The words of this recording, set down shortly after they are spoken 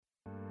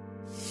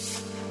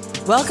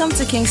Welcome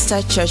to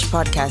Kingstart Church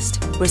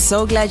Podcast. We're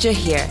so glad you're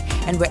here,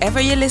 and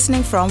wherever you're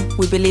listening from,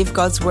 we believe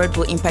God's word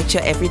will impact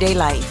your everyday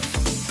life.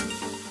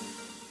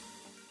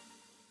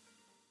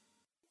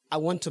 I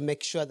want to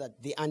make sure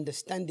that the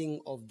understanding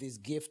of these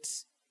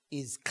gifts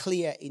is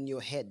clear in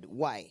your head.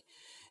 Why?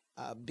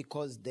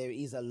 Because there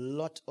is a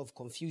lot of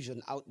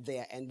confusion out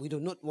there, and we do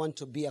not want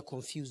to be a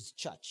confused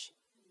church.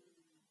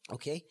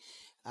 Okay?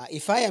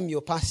 If I am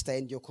your pastor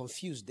and you're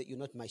confused, that you're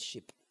not my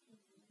sheep.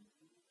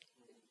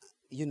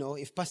 You know,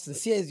 if Pastor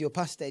Sia is your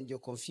pastor and you're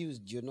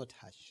confused, you're not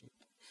her sheep.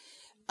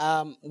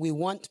 We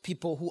want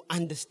people who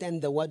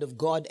understand the word of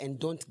God and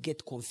don't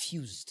get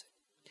confused.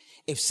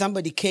 If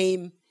somebody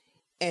came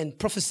and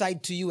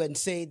prophesied to you and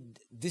said,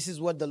 this is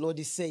what the Lord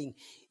is saying,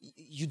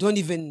 you don't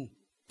even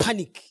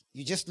panic.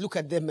 You just look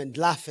at them and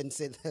laugh and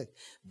say,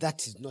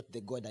 that is not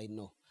the God I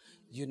know.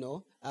 You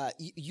know,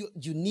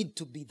 you need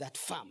to be that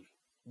firm.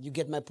 You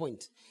get my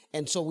point?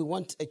 And so we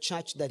want a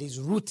church that is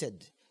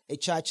rooted, a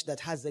church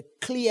that has a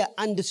clear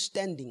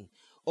understanding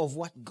of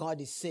what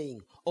God is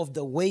saying, of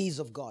the ways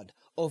of God,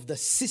 of the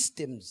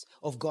systems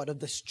of God, of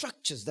the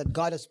structures that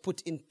God has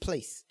put in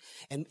place.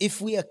 And if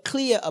we are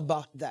clear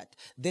about that,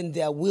 then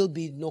there will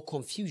be no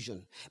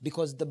confusion.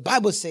 Because the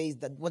Bible says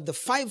that what the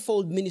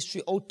fivefold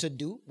ministry ought to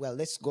do, well,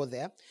 let's go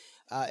there.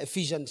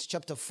 Ephesians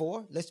chapter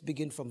 4, let's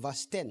begin from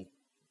verse 10.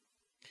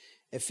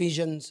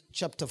 Ephesians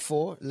chapter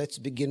 4, let's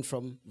begin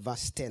from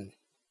verse 10.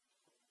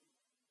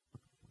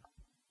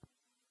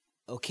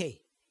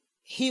 Okay.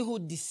 He who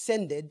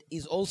descended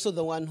is also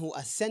the one who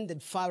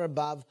ascended far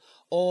above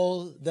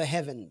all the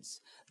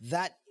heavens,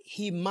 that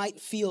he might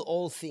fill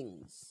all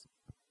things.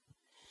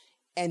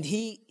 And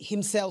he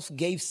himself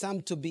gave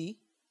some to be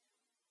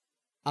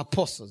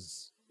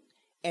apostles,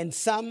 and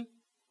some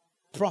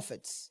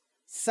prophets,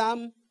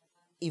 some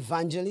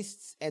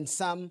evangelists, and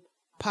some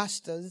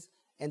pastors,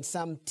 and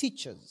some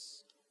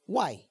teachers.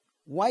 Why?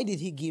 Why did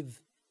he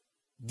give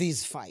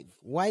these five?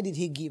 Why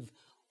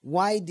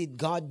did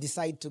God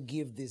decide to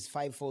give this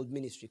fivefold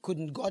ministry?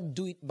 Couldn't God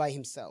do it by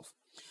himself?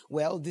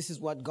 Well, this is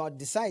what God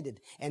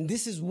decided. And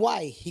this is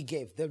why he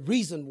gave. The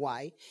reason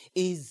why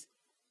is,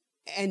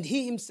 and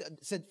he himself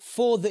said,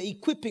 for the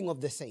equipping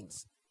of the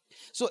saints.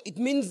 So it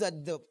means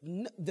that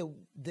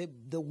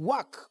the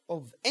work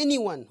of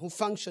anyone who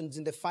functions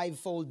in the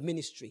fivefold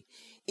ministry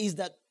is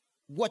that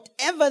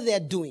whatever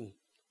they're doing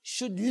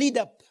should lead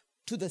up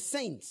to the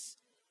saints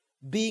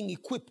being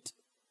equipped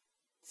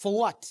for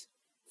what?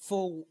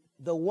 For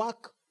the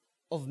work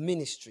of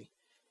ministry.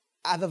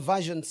 Other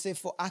versions say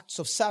for acts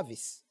of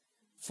service,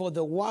 for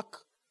the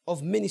work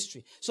of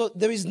ministry. So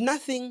there is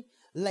nothing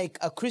like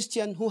a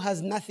Christian who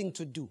has nothing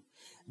to do.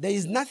 There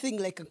is nothing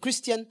like a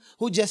Christian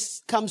who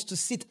just comes to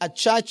sit at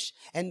church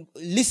and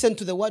listen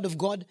to the word of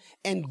God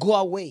and go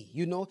away,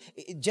 you know,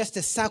 just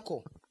a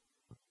circle,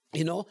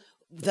 you know,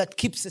 that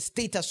keeps the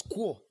status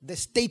quo, the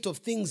state of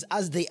things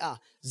as they are.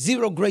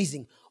 Zero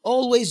grazing,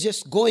 always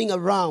just going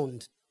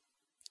around.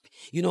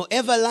 You know,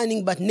 ever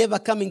learning but never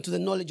coming to the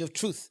knowledge of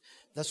truth.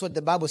 That's what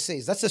the Bible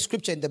says. That's a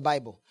scripture in the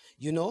Bible,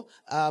 you know.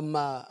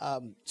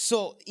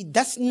 So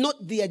that's not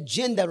the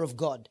agenda of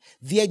God.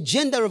 The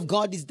agenda of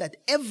God is that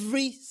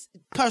every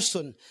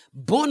person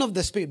born of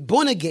the Spirit,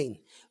 born again,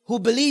 who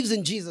believes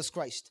in Jesus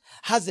Christ,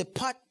 has a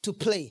part to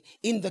play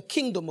in the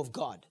kingdom of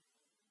God.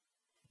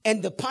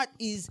 And the part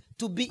is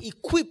to be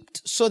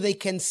equipped so they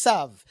can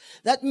serve.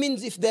 That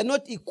means if they're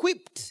not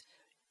equipped,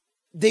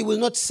 they will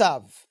not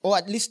serve, or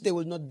at least they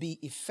will not be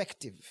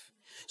effective.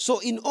 So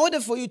in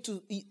order for you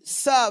to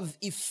serve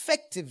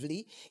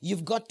effectively,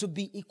 you've got to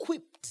be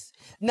equipped.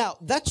 Now,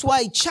 that's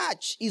why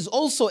church is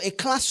also a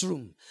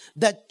classroom.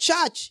 That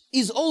church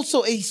is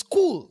also a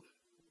school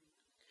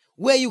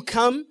where you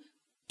come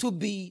to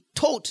be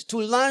taught, to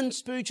learn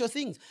spiritual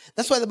things.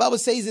 That's why the Bible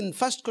says in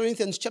 1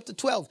 Corinthians chapter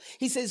 12,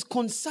 he says,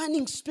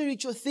 concerning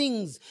spiritual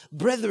things,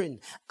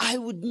 brethren, I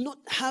would not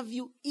have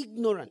you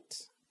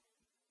ignorant.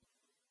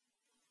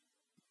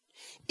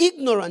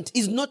 Ignorant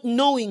is not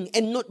knowing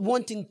and not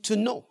wanting to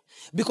know.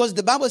 Because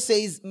the Bible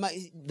says,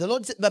 the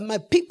Lord said, but my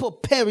people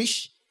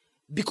perish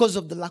because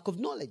of the lack of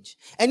knowledge.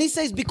 And he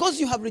says, because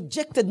you have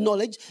rejected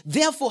knowledge,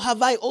 therefore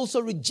have I also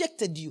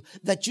rejected you,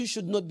 that you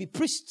should not be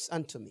priests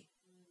unto me.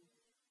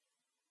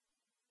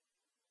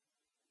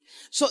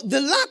 So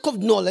the lack of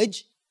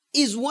knowledge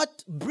is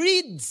what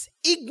breeds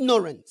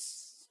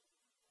ignorance.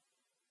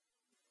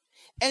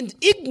 And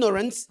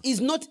ignorance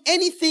is not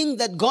anything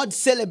that God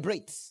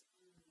celebrates.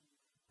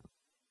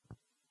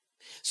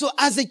 So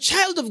as a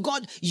child of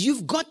God,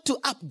 you've got to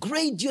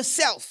upgrade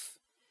yourself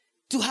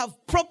to have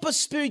proper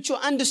spiritual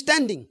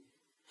understanding.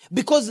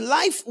 Because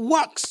life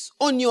works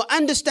on your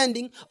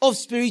understanding of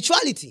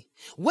spirituality.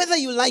 Whether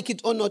you like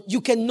it or not,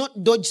 you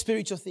cannot dodge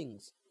spiritual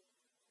things.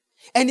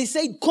 And he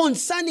said,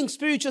 concerning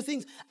spiritual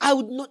things, I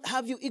would not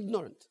have you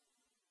ignorant.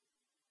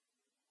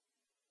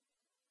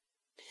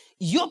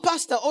 Your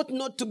pastor ought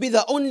not to be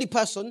the only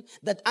person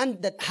that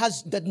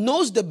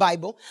knows the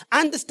Bible,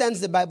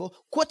 understands the Bible,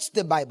 quotes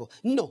the Bible.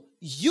 No,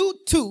 you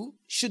too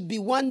should be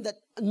one that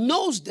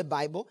knows the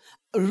Bible,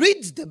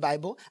 reads the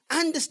Bible,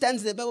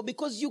 understands the Bible,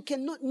 because you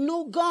cannot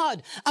know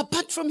God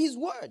apart from His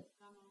Word.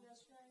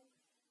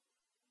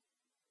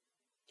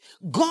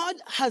 God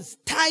has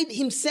tied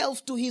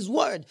Himself to His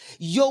Word.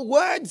 Your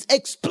words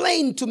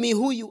explain to me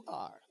who you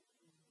are.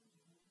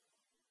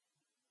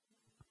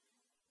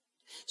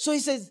 So He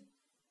says,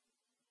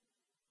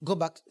 go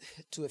back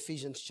to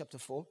Ephesians chapter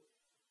 4.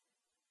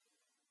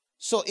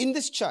 So in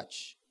this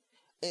church,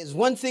 is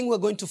one thing we're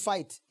going to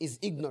fight is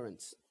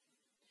ignorance.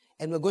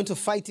 And we're going to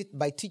fight it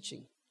by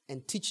teaching,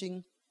 and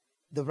teaching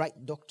the right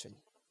doctrine.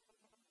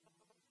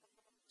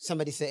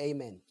 Somebody say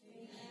amen.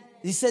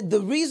 He said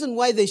the reason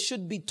why they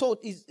should be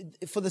taught is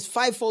for this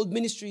fivefold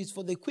ministry, is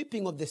for the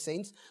equipping of the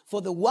saints,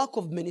 for the work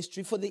of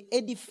ministry, for the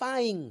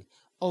edifying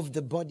of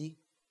the body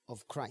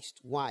of Christ.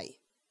 Why?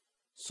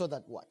 So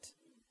that what?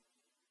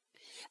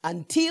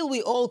 Until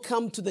we all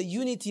come to the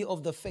unity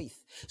of the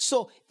faith.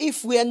 So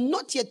if we are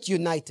not yet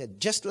united,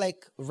 just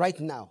like right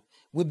now,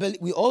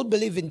 we all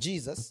believe in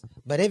Jesus,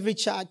 but every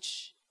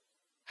church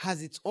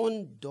has its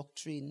own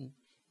doctrine,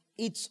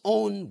 its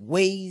own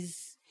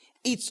ways,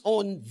 its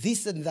own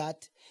this and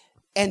that.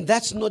 And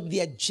that's not the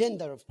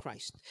agenda of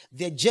Christ.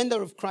 The agenda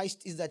of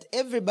Christ is that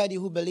everybody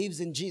who believes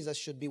in Jesus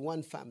should be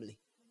one family.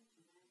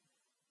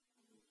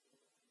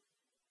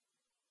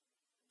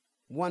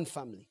 One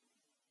family.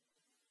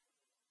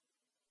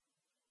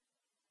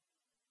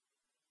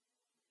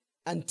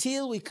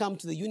 Until we come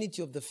to the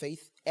unity of the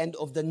faith and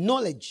of the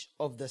knowledge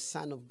of the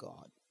Son of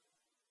God.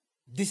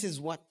 This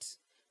is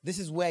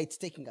where it's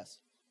taking us.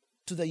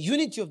 To the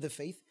unity of the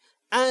faith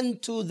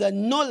and to the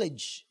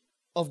knowledge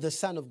of the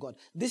Son of God.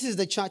 This is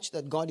the church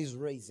that God is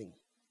raising.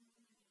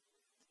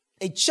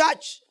 A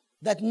church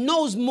that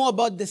knows more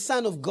about the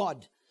Son of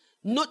God,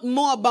 not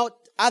more about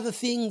other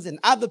things and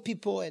other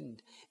people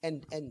and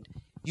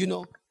you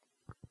know,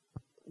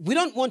 we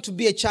don't want to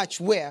be a church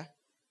where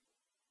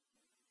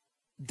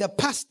the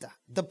pastor,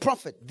 the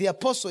prophet, the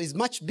apostle is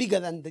much bigger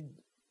than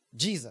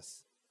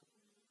Jesus.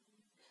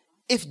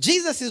 If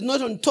Jesus is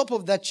not on top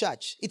of that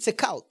church, it's a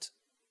cult.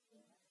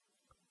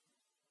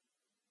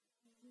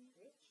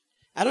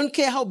 I don't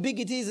care how big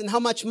it is and how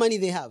much money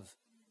they have.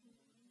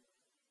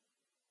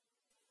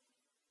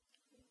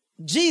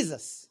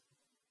 Jesus,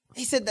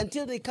 He said,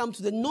 until they come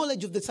to the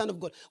knowledge of the Son of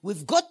God,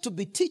 we've got to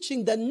be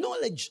teaching the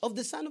knowledge of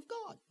the Son of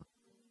God.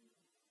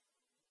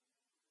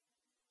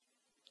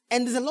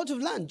 And there's a lot of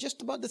land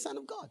just about the Son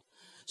of God.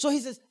 So He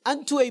says,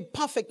 unto a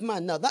perfect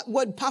man. Now that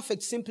word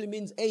perfect simply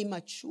means a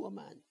mature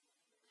man.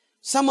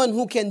 Someone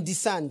who can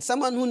discern.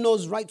 Someone who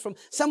knows right from.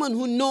 Someone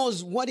who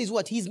knows what is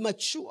what. He's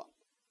mature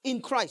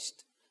in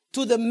Christ.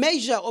 To the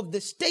measure of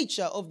the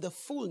stature of the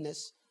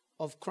fullness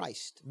of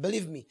Christ.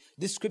 Believe me,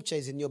 this scripture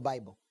is in your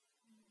Bible.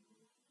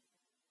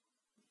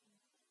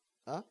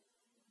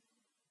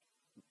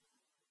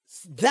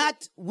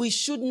 That we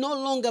should no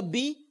longer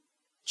be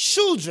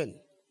children.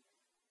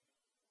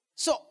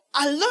 So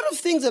a lot of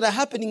things that are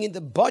happening in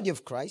the body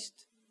of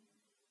Christ,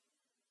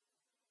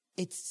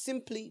 it's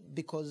simply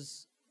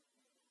because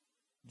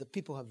the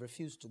people have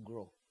refused to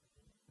grow.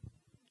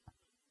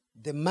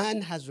 The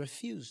man has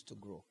refused to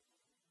grow.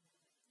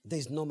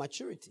 There's no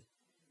maturity.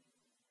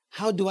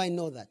 How do I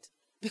know that?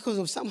 Because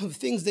of some of the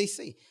things they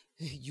say.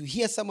 You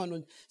hear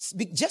someone,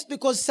 just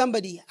because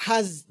somebody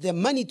has the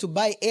money to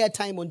buy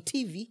airtime on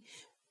TV,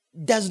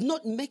 does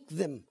not make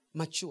them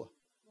mature.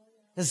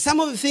 And some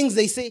of the things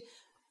they say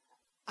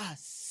are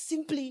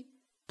simply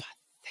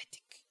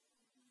pathetic.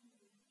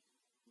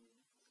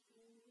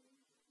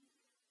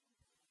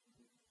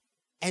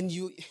 And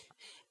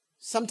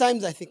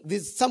sometimes I think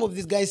some of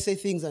these guys say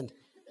things and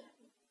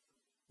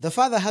the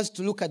father has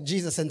to look at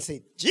Jesus and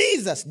say,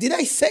 Jesus, did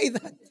I say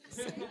that?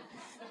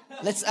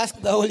 Let's ask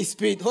the Holy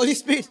Spirit. Holy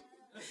Spirit,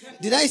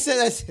 did I say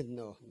that? I said,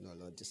 no,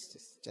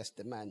 just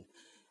the man.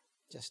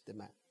 Just the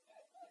man.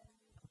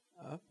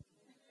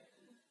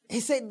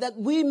 He said that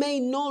we may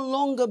no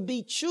longer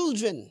be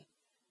children.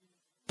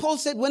 Paul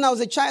said, when I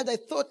was a child, I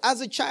thought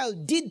as a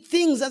child, did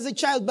things as a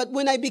child, but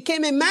when I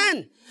became a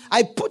man,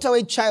 I put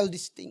away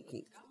childish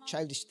thinking.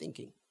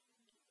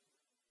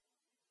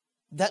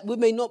 That we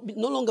may no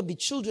longer be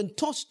children,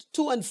 tossed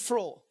to and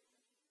fro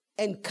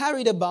and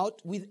carried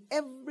about with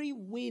every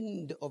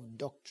wind of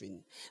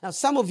doctrine. Now,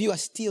 some of you are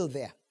still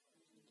there.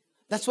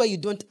 That's why you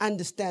don't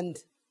understand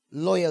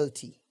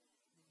loyalty.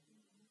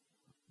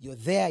 You're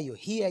there, you're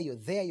here, you're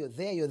there, you're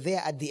there, you're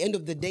there. At the end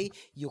of the day,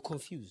 you're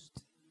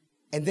confused.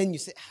 And then you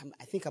say,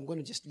 I think I'm going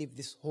to just leave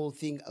this whole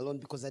thing alone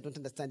because I don't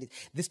understand it.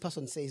 This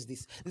person says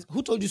this.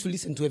 Who told you to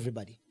listen to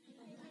everybody?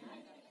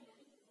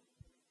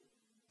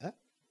 Huh?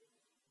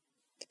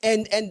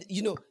 And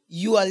you know,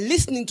 you are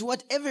listening to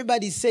what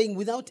everybody's saying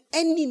without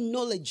any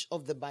knowledge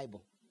of the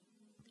Bible.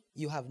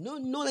 You have no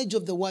knowledge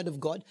of the Word of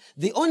God.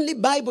 The only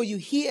Bible you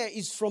hear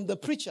is from the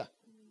preacher.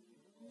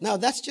 Now,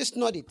 that's just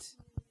not it.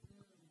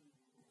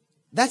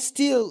 That's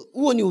still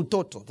uoni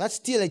utoto. That's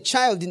still a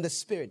child in the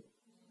spirit.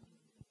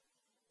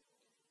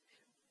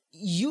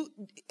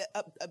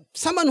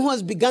 someone who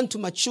has begun to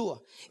mature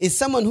is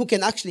someone who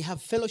can actually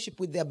have fellowship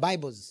with their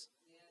Bibles.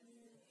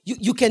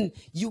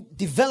 You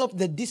develop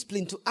the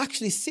discipline to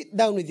actually sit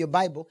down with your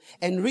Bible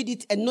and read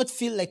it and not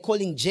feel like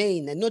calling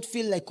Jane and not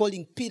feel like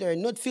calling Peter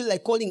and not feel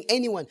like calling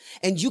anyone.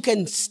 And you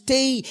can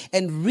stay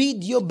and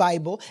read your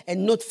Bible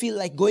and not feel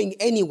like going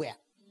anywhere.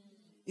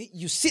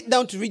 You sit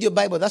down to read your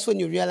Bible. That's when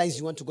you realize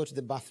you want to go to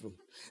the bathroom.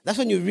 That's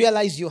when you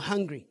realize you're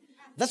hungry.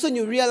 That's when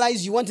you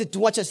realize you wanted to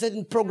watch a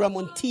certain program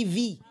on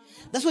TV.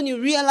 That's when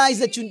you realize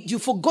that you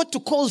forgot to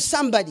call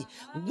somebody.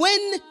 When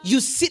you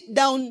sit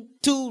down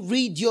to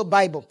read your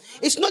Bible.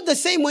 It's not the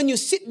same when you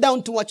sit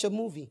down to watch a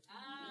movie.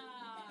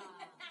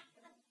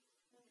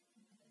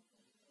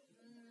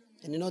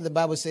 And you know the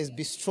Bible says,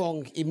 be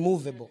strong,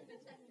 immovable.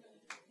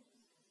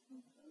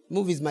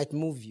 Movies might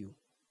move you.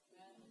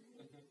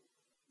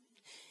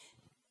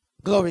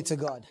 Glory to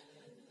God.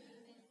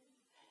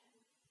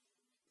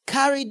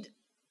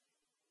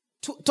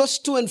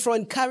 Tossed to and fro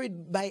and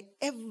carried by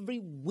every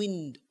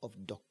wind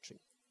of doctrine,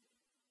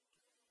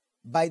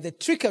 by the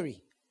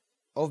trickery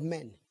of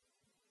men,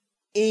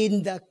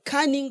 in the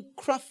cunning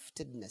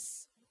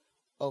craftedness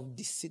of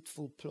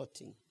deceitful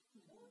plotting.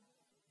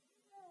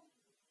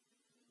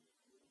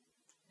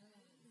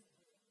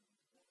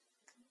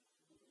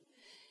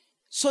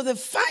 So the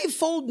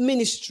fivefold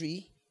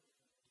ministry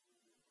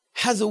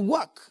has a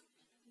work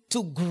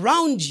to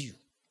ground you.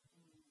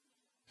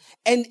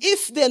 And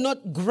if they're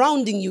not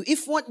grounding you,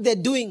 if what they're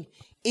doing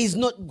is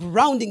not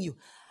grounding you,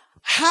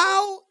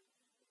 how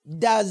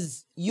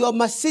does your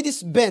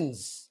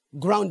Mercedes-Benz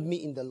ground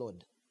me in the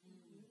Lord?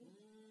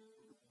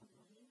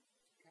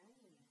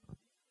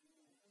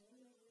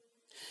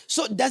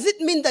 So does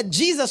it mean that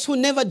Jesus, who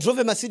never drove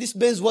a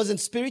Mercedes-Benz, wasn't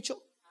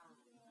spiritual?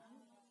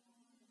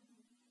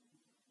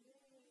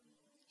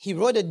 He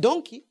rode a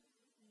donkey.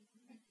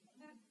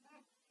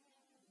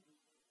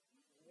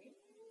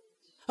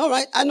 All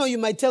right, I know you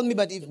might tell me,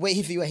 but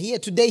if you were here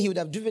today, he would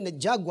have driven a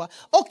Jaguar.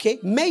 Okay,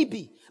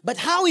 maybe. But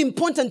how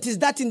important is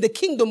that in the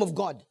kingdom of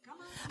God?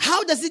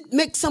 How does it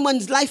make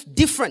someone's life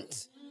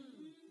different?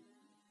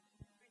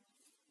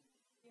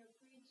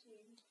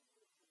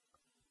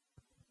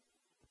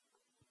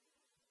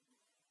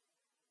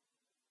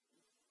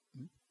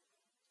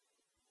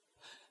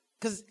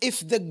 Because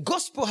if the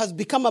gospel has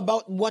become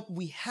about what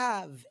we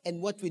have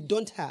and what we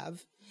don't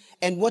have,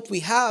 and what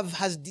we have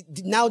has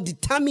now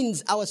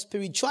determines our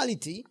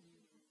spirituality,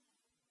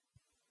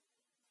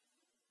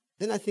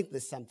 then I think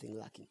there's something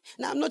lacking.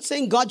 Now, I'm not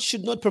saying God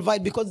should not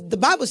provide, because the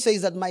Bible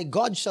says that my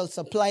God shall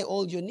supply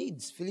all your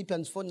needs,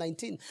 Philippians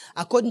 4:19,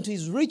 according to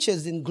his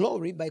riches in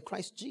glory by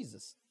Christ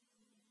Jesus.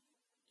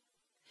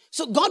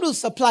 So God will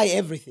supply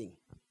everything,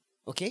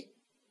 okay?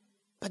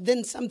 But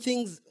then some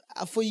things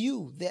are for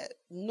you. They're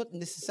not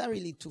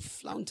necessarily to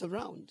flaunt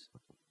around.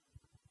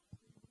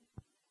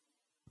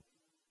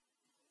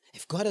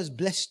 If God has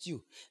blessed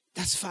you,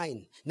 that's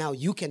fine. Now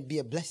you can be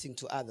a blessing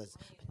to others.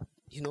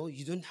 You know,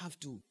 you don't have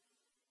to.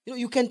 You know,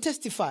 you can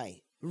testify.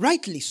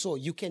 Rightly so,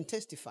 you can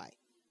testify.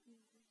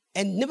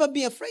 And never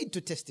be afraid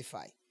to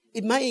testify.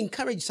 It might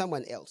encourage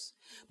someone else.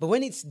 But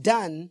when it's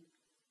done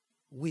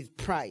with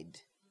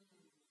pride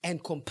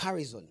and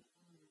comparison,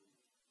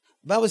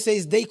 the Bible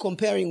says they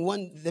comparing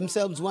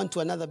themselves one to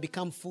another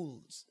become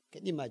fools.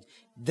 Can you imagine?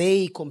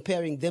 They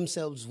comparing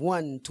themselves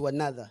one to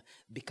another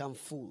become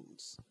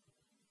fools.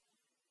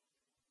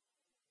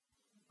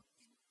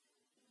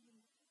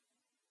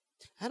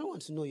 I don't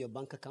want to know your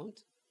bank account.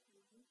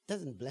 It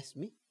doesn't bless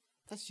me.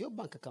 That's your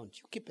bank account.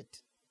 You keep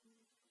it.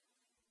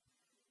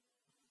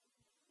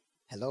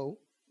 Hello?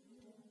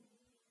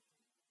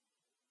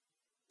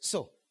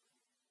 So,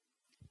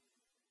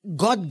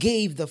 God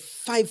gave the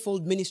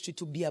fivefold ministry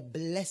to be a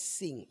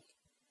blessing.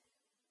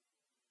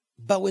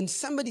 But when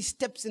somebody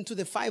steps into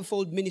the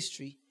fivefold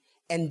ministry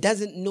and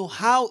doesn't know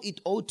how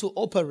it ought to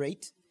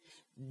operate,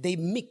 they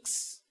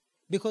mix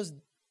because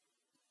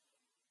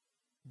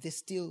they're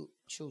still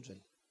children.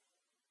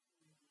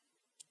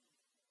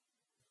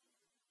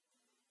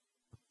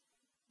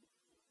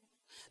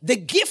 The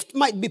gift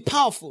might be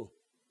powerful,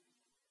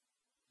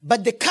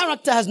 but the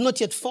character has not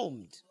yet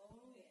formed.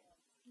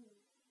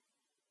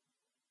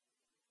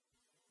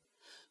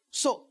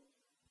 So,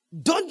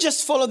 don't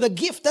just follow the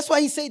gift. That's why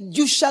he said,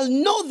 you shall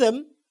know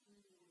them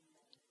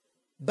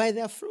by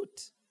their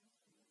fruit.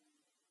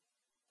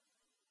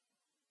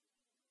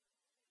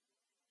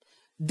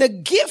 The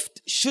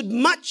gift should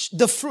match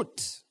the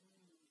fruit.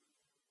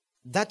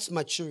 That's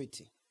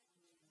maturity.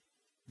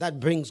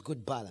 That brings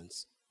good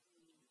balance.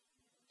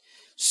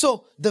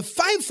 So the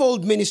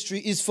fivefold ministry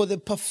is for the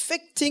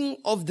perfecting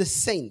of the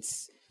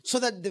saints, so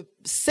that the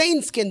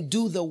saints can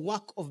do the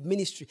work of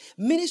ministry.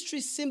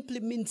 Ministry simply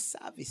means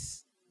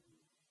service.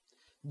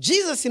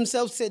 Jesus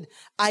himself said,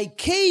 I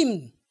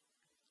came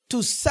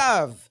to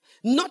serve,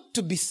 not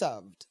to be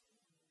served.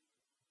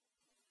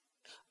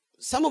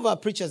 Some of our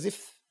preachers,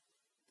 if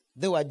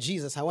they were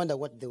Jesus, I wonder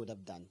what they would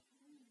have done.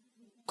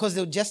 Because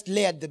they would just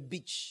lay at the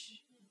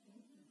beach,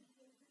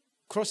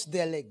 cross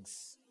their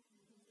legs,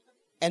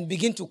 and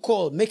begin to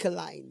call, make a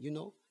line, you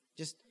know.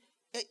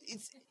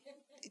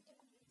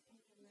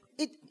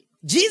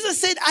 Jesus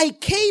said, I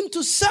came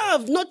to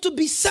serve, not to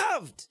be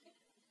served.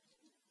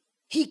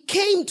 He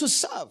came to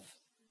serve.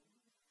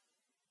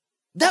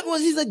 That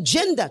was his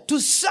agenda, to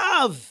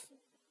serve.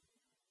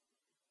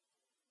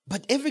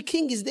 But every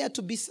king is there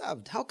to be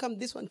served. How come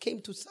this one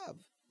came to serve?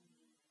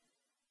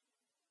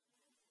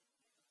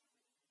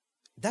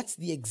 That's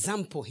the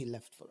example he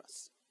left for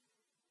us.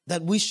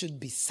 That we should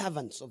be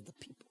servants of the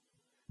people.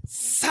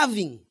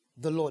 Serving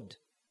the Lord.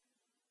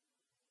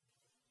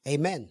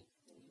 Amen.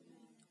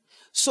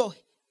 So,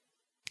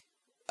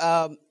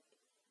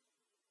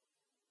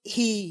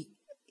 he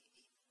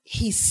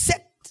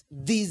set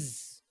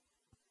these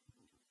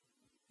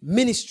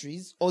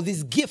ministries or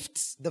these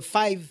gifts, the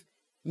 5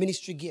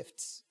 ministry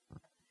gifts.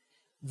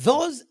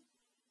 Those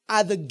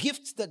are the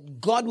gifts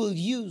that God will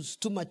use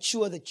to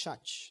mature the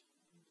church.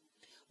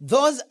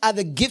 Those are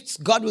the gifts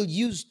God will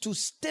use to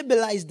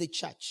stabilize the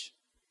church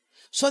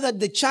so that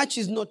the church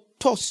is not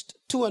tossed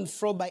to and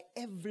fro by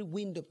every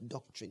wind of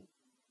doctrine.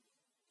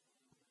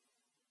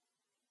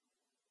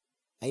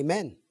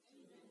 Amen.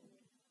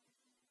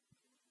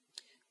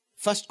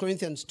 1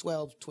 Corinthians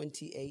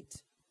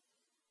 12:28.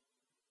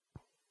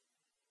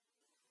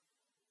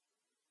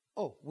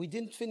 Oh, we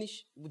didn't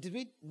finish. Did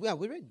we? Yeah,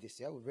 we read this.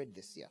 Yeah, we read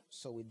this. Yeah,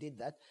 so we did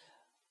that.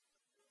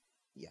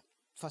 Yeah,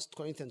 1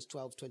 Corinthians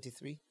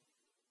 12:23.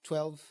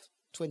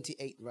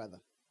 12:28 rather.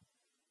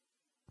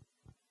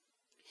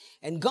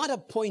 And God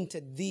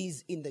appointed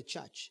these in the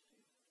church.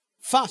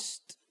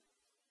 First,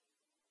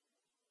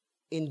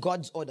 in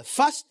God's order.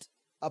 First,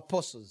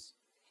 apostles.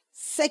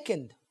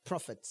 Second,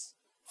 prophets.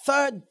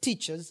 Third,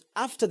 teachers.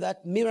 After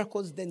that,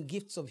 miracles, then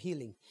gifts of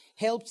healing.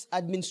 Helps,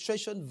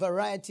 administration,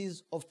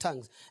 varieties of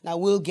tongues. Now,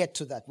 we'll get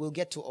to that. We'll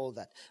get to all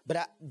that.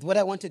 But what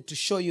I wanted to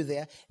show you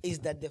there is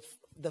that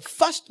the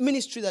first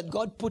ministry that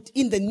God put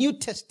in the New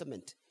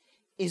Testament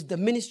is the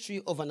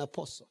ministry of an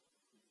apostle.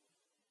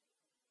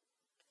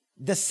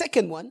 The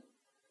second one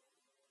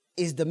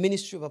is the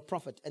ministry of a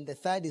prophet. And the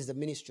third is the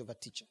ministry of a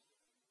teacher.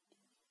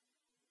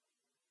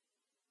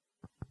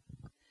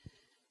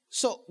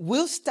 So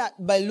we'll start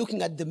by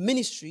looking at the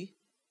ministry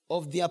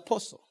of the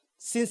apostle,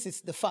 since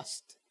it's the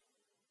first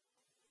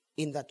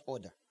in that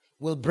order.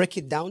 We'll break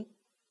it down.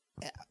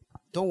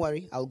 Don't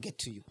worry, I'll get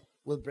to you.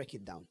 We'll break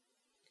it down.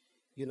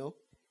 You know?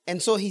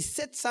 And so he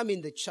set some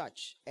in the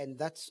church, and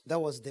that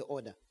was the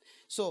order.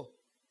 So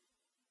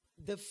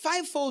the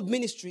 5-fold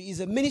ministry is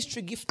a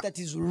ministry gift that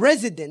is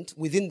resident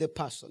within the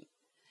person.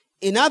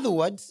 In other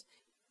words,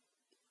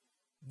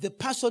 the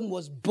person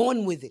was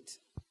born with it.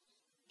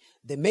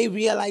 They may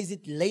realize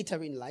it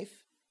later in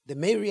life. They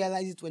may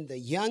realize it when they're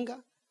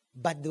younger,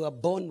 but they were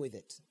born with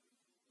it.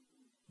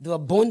 They were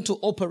born to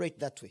operate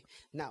that way.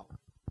 Now,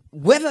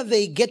 whether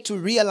they get to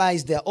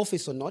realize their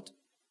office or not,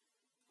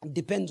 it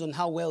depends on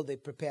how well they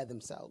prepare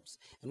themselves.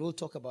 And we'll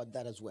talk about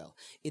that as well.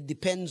 It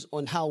depends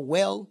on how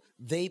well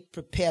they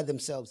prepare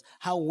themselves,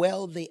 how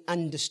well they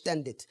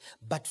understand it.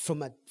 But from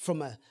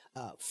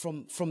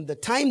the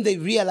time they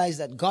realize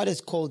that God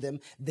has called them,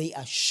 they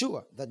are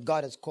sure that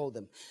God has called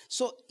them.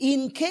 So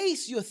in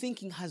case you're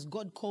thinking, has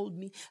God called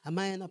me? Am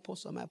I an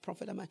apostle? Am I a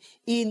prophet?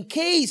 In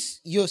case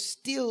you're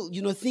still,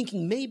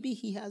 thinking maybe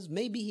he has,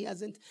 maybe he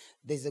hasn't,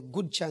 there's a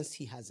good chance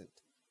he hasn't.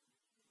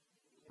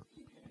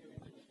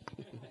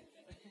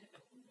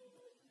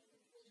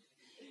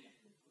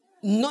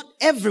 Not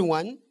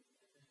everyone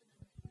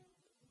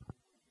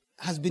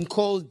has been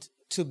called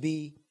to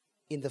be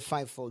in the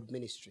 5-fold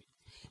ministry.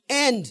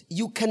 And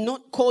you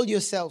cannot call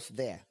yourself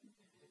there.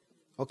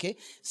 Okay?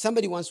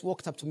 Somebody once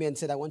walked up to me and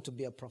said, I want to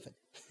be a prophet.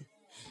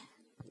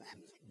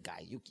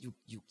 Guy,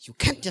 you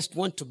can't just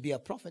want to be a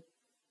prophet.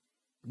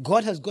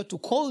 God has got to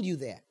call you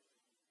there.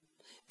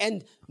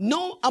 And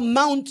no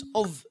amount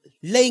of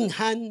laying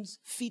hands,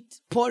 feet,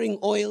 pouring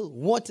oil,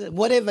 water,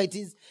 whatever it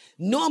is,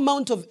 no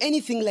amount of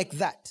anything like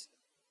that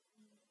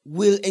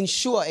will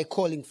ensure a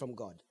calling from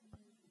God.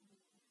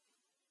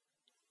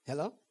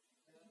 Hello?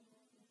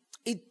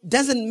 It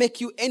doesn't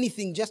make you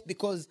anything just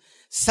because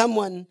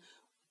someone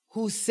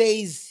who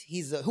says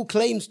who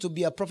claims to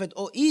be a prophet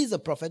or is a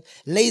prophet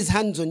lays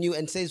hands on you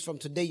and says from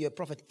today you're a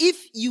prophet.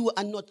 If you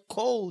are not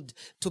called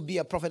to be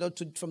a prophet or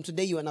from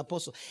today you're an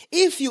apostle,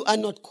 if you are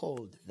not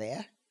called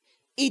there,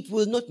 it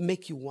will not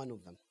make you one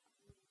of them.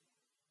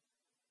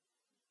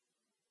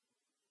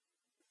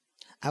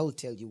 I will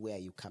tell you where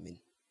you come in.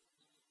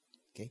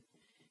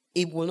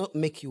 It will not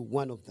make you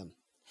one of them.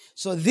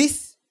 So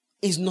this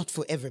is not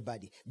for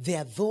everybody. There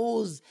are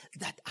those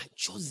that are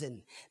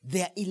chosen.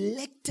 They are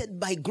elected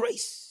by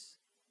grace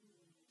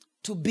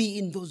to be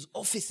in those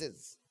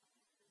offices.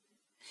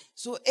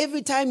 So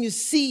every time you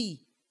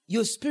see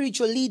your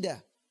spiritual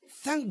leader,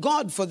 thank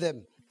God for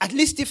them. At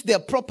least if they're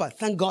proper,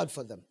 thank God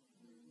for them.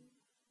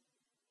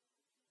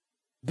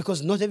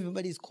 Because not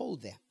everybody is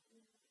called there.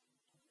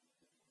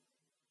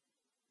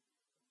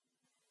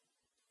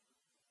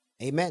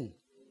 Amen.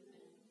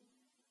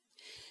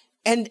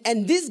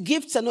 And these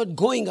gifts are not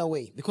going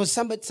away, because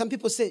some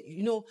people say,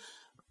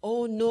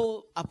 oh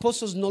no,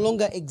 apostles no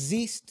longer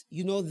exist.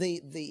 You know,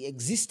 they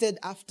existed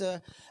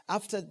after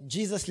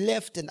Jesus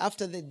left and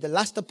after the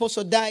last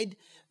apostle died.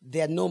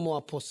 There are no more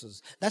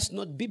apostles. That's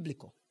not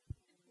biblical.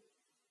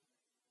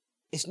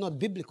 It's not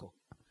biblical.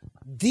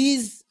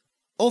 These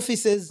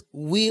offices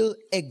will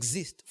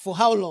exist. For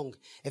how long?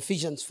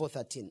 Ephesians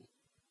 4:13.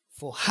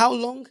 For how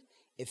long?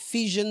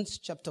 Ephesians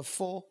chapter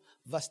 4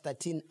 verse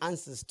 13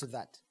 answers to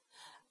that.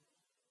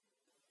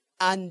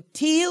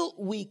 Until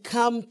we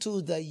come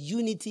to the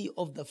unity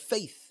of the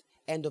faith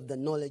and of the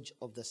knowledge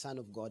of the Son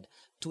of God,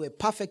 to a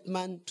perfect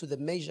man, to the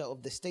measure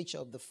of the stature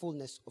of the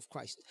fullness of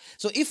Christ.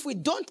 So if we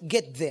don't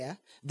get there,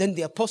 then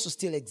the apostle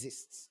still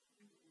exists.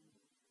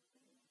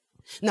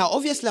 Now,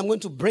 obviously, I'm going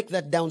to break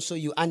that down so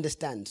you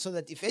understand. So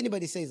that if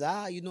anybody says,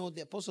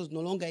 the apostles no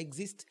longer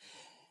exist,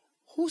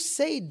 who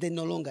said they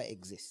no longer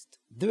exist?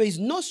 There is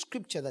no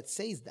scripture that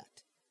says that.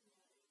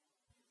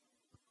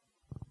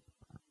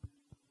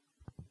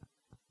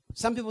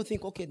 Some people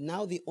think, okay,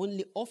 now the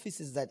only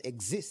offices that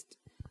exist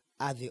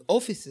are the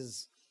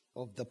offices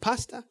of the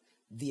pastor,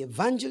 the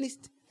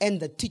evangelist, and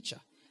the teacher.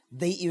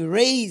 They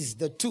erase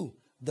the two,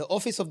 the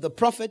office of the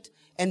prophet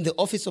and the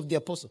office of the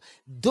apostle.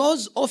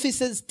 Those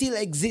offices still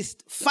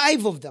exist,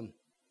 5 of them.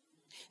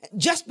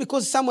 Just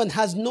because someone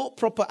has no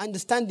proper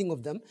understanding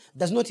of them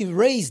does not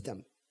erase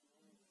them.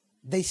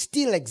 They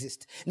still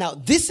exist. Now,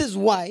 this is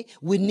why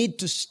we need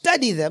to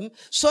study them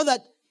so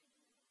that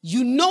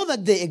you know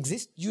that they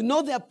exist, you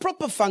know their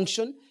proper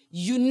function,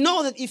 you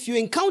know that if you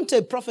encounter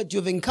a prophet,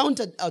 you've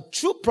encountered a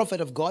true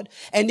prophet of God,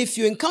 and if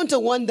you encounter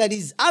one that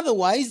is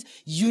otherwise,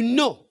 you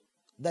know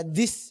that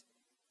this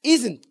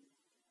isn't,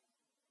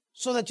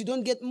 so that you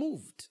don't get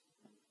moved.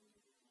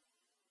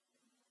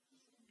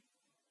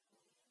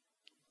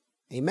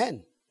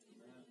 Amen.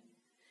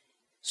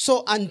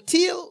 So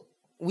until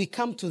we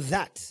come to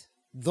that,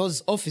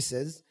 those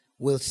offices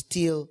will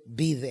still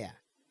be there.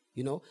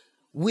 You know,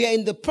 we are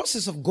in the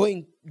process of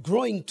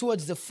growing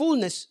towards the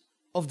fullness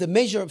of the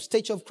measure of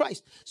stature of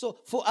Christ. So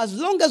for as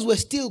long as we're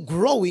still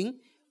growing,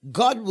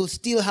 God will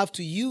still have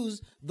to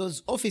use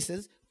those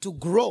offices to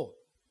grow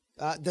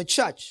the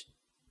church.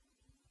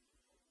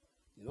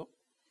 You know,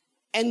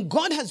 and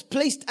God has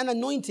placed an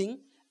anointing,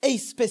 a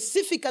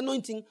specific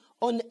anointing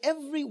on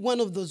every one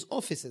of those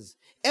offices.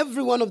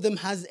 Every one of them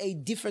has a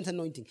different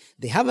anointing.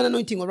 They have an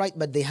anointing, all right,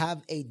 but they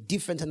have a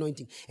different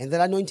anointing. And that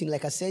anointing,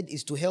 like I said,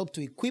 is to help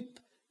to equip,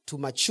 to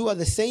mature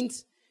the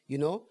saints. You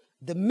know,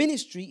 the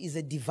ministry is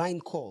a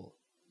divine call.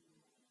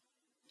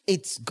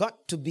 It's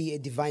got to be a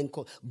divine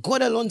call.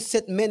 God alone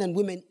set men and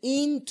women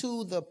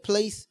into the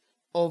place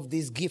of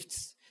these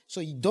gifts. So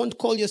you don't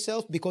call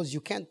yourself because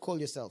you can't call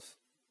yourself.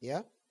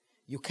 Yeah?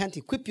 You can't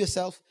equip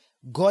yourself.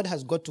 God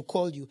has got to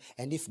call you.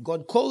 And if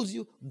God calls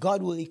you,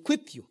 God will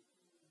equip you.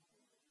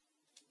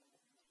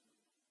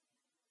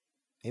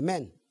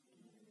 Amen.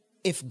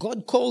 If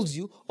God calls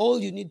you, all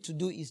you need to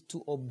do is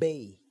to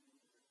obey.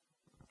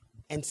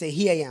 And say,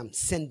 here I am,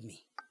 send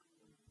me.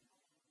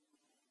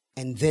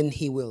 And then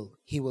he will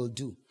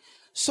do.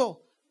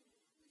 So,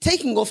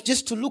 taking off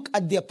just to look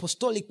at the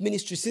apostolic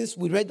ministry, since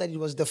we read that it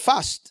was the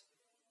first.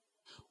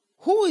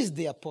 Who is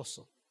the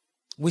apostle?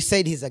 We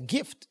said he's a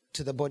gift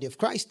to the body of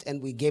Christ,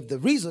 and we gave the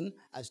reason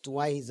as to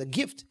why he's a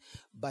gift.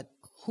 But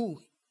who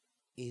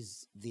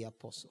is the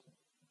apostle?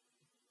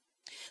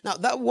 Now,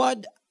 that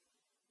word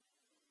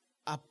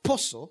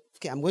apostle,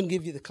 okay, I'm going to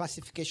give you the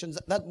classifications.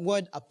 That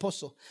word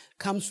apostle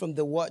comes from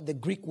the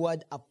Greek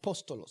word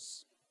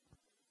apostolos,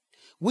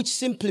 which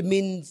simply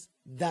means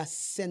the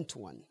sent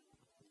one,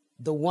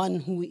 the one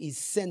who is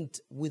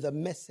sent with a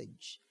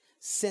message,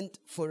 sent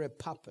for a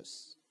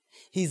purpose.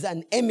 He's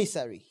an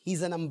emissary.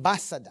 He's an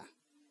ambassador.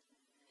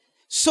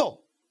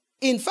 So,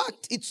 in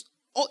fact, it's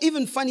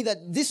even funny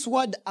that this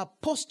word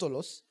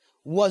apostolos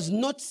was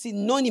not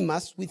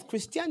synonymous with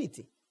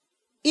Christianity.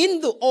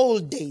 In the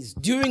old days,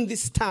 during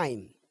this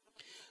time,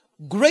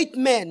 great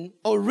men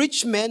or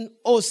rich men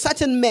or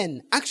certain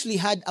men actually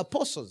had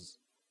apostles.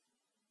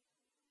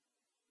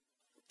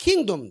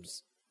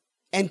 Kingdoms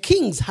and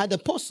kings had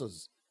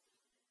apostles.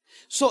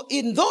 So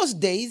in those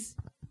days,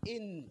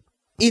 in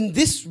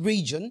this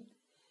region,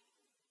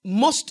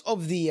 most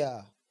of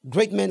the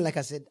great men, like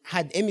I said,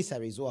 had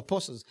emissaries or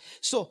apostles.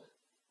 So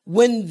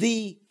when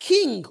the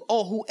king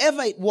or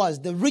whoever it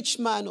was, the rich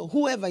man or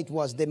whoever it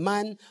was, the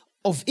man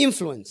of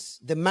influence,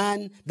 the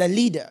man, the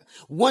leader,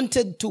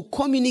 wanted to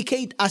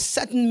communicate a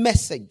certain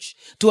message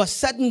to a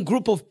certain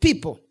group of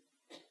people,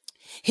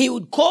 he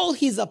would call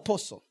his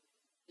apostle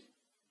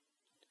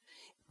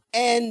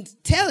and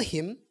tell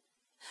him,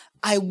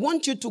 I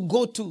want you to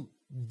go to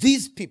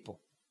these people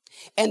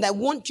and I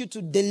want you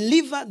to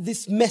deliver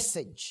this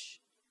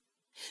message.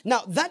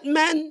 Now, that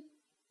man,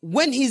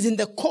 when he's in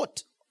the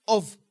court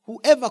of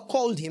whoever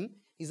called him,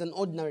 is an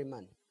ordinary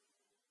man.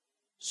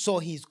 So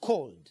he's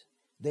called.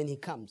 Then he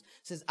comes.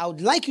 Says, I would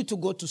like you to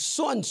go to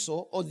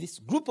so-and-so or this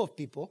group of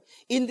people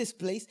in this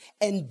place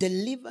and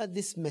deliver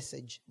this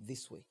message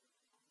this way.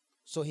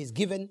 So he's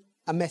given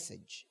a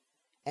message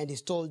and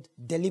he's told,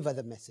 deliver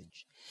the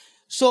message.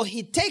 So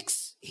he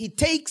takes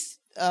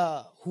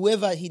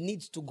whoever he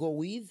needs to go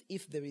with,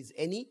 if there is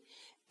any,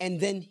 and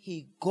then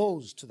he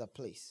goes to the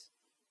place.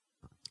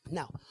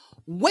 Now,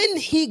 when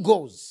he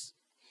goes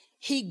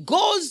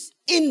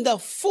in the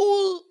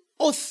full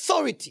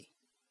authority.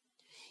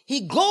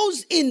 He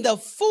goes in the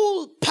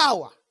full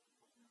power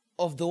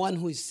of the one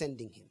who is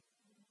sending him.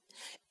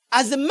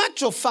 As a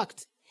matter of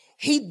fact,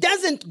 he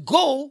doesn't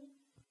go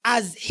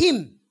as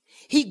him.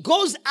 He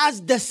goes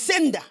as the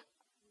sender.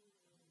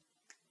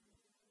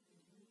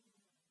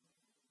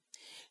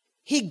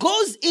 He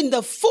goes in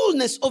the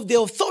fullness of the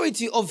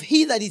authority of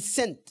he that is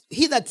sent,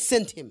 he that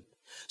sent him.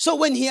 So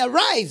when he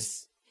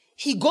arrives,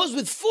 he goes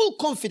with full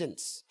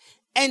confidence.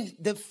 And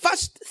the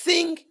first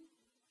thing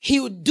he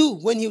would do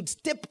when he would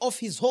step off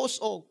his horse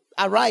or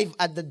arrive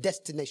at the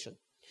destination,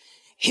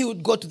 he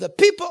would go to the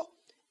people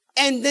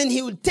and then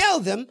he would tell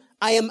them,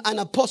 I am an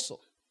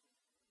apostle.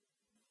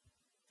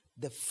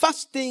 The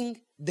first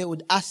thing they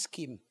would ask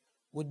him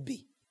would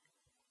be,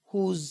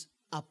 whose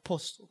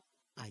apostle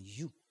are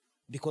you?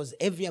 Because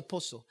every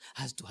apostle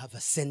has to have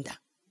a sender.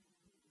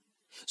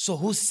 So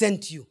who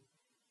sent you?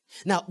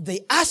 Now,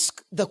 they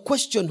ask the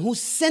question, who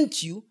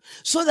sent you,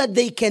 so that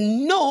they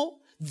can know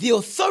the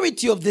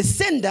authority of the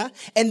sender,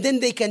 and then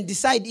they can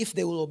decide if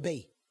they will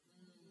obey.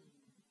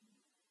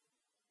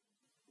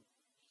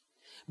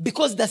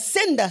 Because the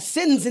sender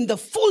sends in the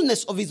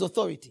fullness of his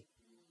authority.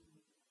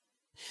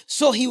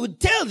 So he would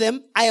tell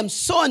them, I am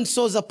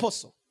so-and-so's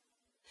apostle.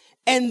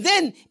 And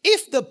then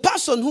if the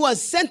person who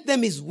has sent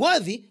them is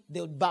worthy, they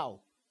would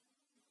bow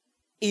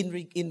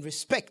in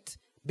respect,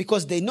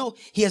 because they know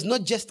he has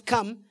not just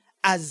come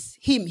as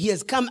him, he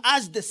has come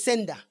as the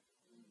sender.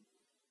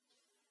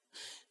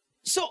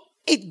 So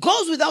it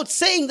goes without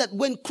saying that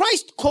when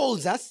Christ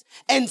calls us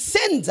and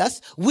sends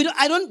us,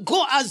 I don't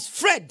go as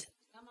Fred.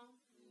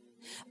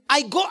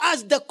 I go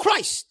as the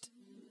Christ.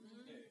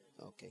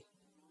 Okay.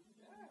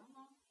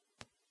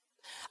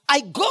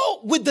 I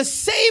go with the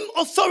same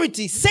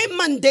authority, same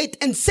mandate,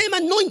 and same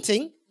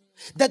anointing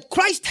that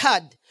Christ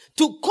had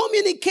to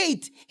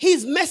communicate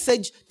his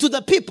message to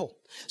the people.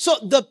 So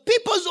the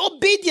people's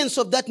obedience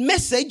of that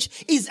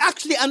message is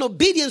actually an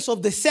obedience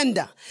of the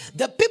sender.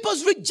 The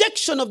people's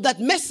rejection of that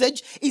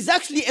message is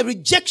actually a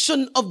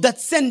rejection of that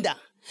sender.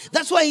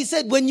 That's why he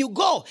said, when you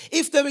go,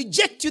 if they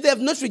reject you, they have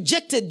not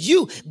rejected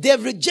you. They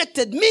have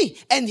rejected me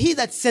and he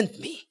that sent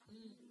me.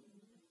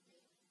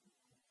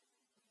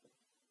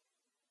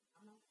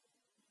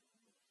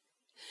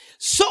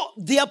 So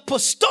the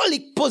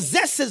apostolic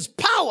possesses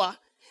power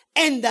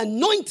and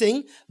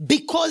anointing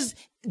because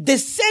the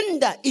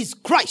sender is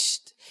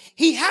Christ.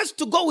 He has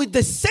to go with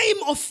the same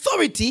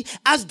authority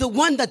as the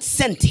one that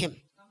sent him.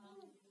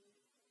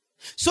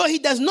 So he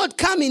does not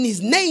come in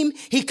his name.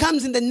 He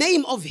comes in the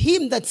name of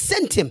him that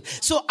sent him.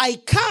 So I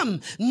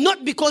come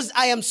not because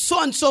I am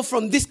so-and-so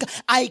from this.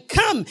 I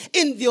come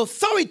in the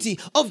authority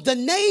of the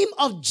name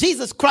of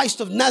Jesus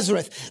Christ of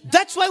Nazareth.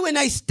 That's why when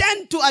I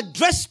stand to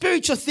address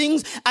spiritual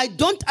things, I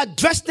don't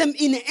address them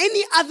in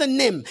any other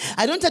name.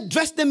 I don't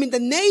address them in the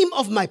name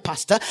of my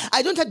pastor.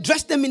 I don't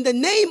address them in the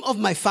name of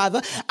my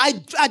father.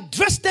 I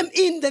address them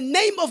in the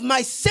name of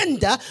my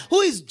sender, who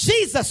is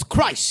Jesus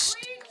Christ.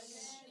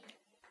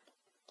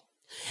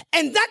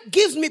 And that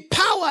gives me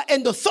power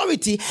and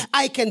authority.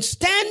 I can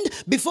stand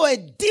before a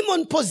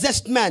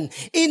demon-possessed man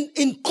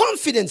in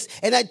confidence.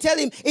 And I tell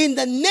him, in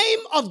the name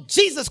of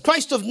Jesus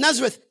Christ of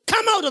Nazareth,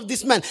 come out of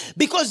this man.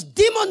 Because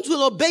demons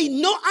will obey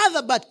no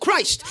other but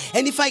Christ.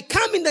 And if I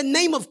come in the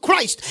name of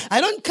Christ,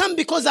 I don't come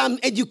because I'm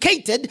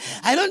educated.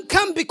 I don't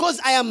come because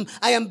I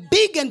am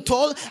big and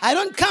tall. I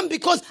don't come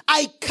because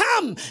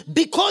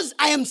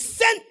I am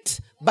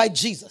sent by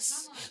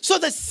Jesus. So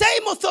the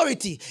same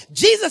authority.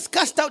 Jesus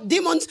cast out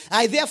demons,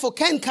 I therefore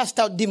can cast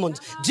out demons.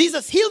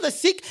 Jesus healed the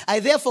sick, I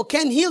therefore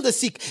can heal the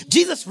sick.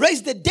 Jesus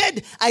raised the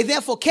dead, I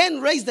therefore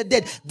can raise the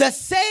dead. The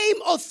same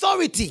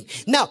authority.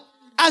 Now,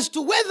 as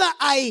to whether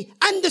I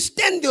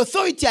understand the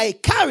authority I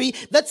carry,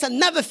 that's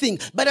another thing.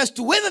 But as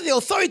to whether the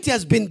authority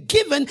has been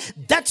given,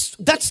 that's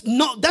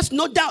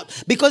no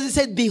doubt. Because it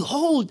said,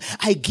 behold,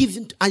 I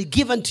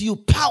give unto you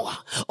power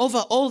over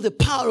all the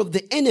power of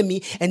the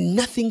enemy, and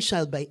nothing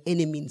shall by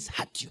any means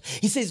hurt you.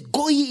 He says,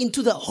 go ye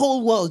into the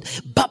whole world,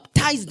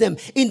 baptize them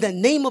in the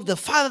name of the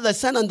Father, the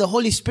Son, and the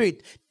Holy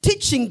Spirit,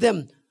 teaching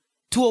them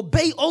to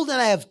obey all that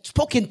I have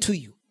spoken to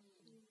you.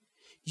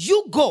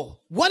 You go.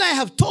 What I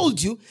have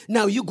told you,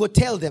 now you go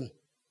tell them.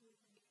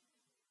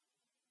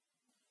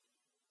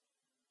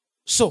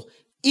 So,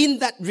 in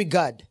that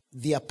regard,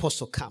 the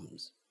apostle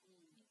comes.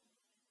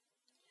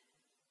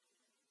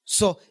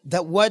 So,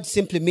 that word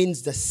simply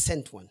means the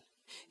sent one.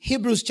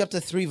 Hebrews chapter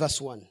 3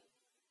 verse 1.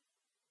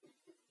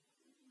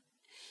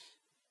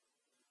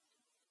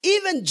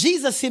 Even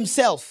Jesus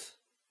himself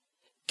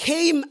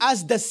came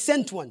as the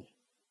sent one.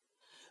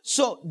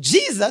 So,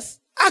 Jesus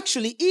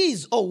actually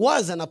is or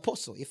was an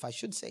apostle, if I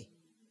should say.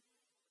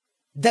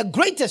 The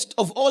greatest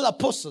of all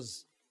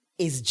apostles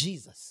is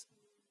Jesus.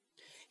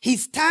 He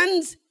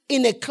stands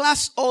in a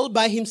class all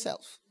by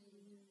himself.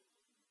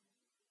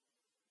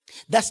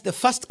 That's the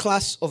first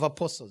class of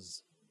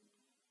apostles.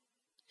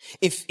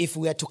 If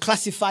we are to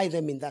classify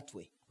them in that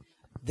way.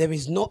 There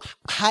is no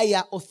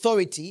higher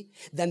authority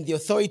than the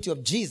authority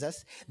of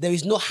Jesus. There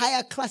is no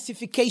higher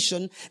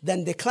classification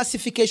than the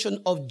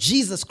classification of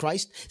Jesus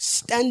Christ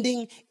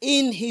standing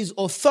in his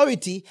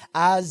authority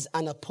as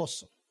an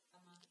apostle,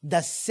 the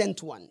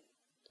sent one.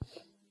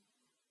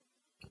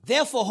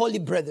 Therefore, holy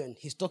brethren,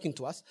 he's talking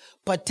to us,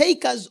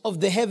 partakers of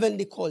the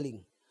heavenly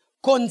calling,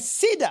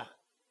 consider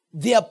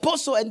the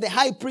apostle and the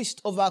high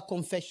priest of our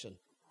confession.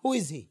 Who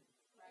is he?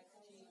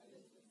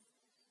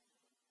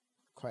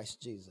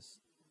 Christ Jesus.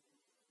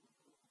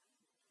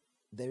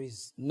 There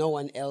is no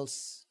one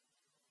else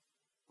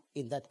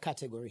in that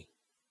category.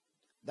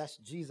 That's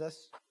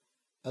Jesus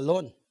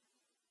alone.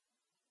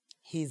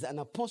 He's an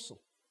apostle.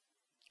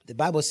 The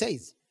Bible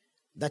says,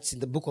 that's in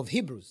the book of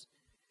Hebrews,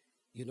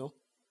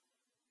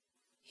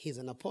 he's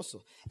an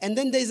apostle. And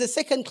then there's a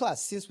second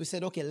class. Since we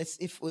said, okay,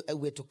 if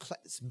we're to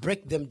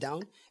break them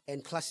down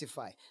and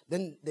classify,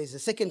 then there's a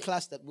second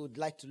class that we would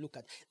like to look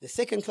at. The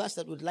second class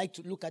that we would like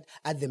to look at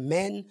are the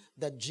men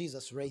that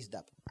Jesus raised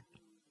up.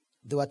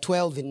 There were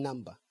 12 in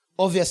number.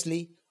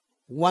 Obviously,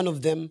 one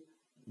of them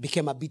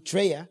became a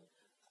betrayer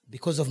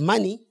because of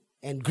money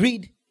and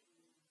greed,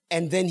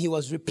 and then he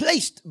was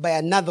replaced by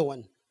another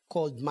one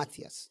called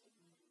Matthias.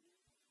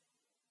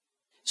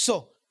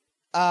 So,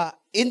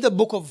 in the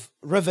book of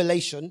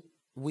Revelation,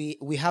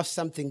 we have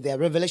something there.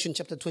 Revelation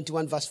chapter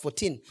 21, verse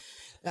 14.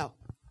 Now,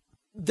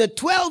 the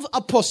 12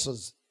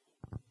 apostles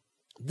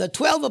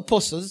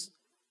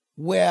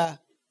were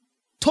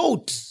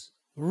taught,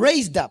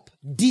 raised up,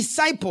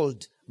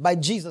 discipled by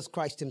Jesus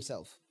Christ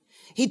himself.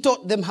 He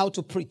taught them how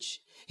to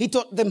preach. He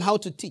taught them how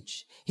to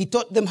teach. He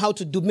taught them how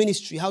to do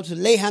ministry, how to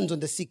lay hands on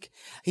the sick.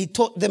 He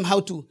taught them how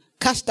to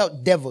cast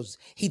out devils.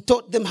 He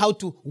taught them how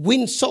to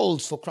win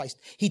souls for Christ.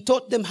 He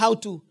taught them how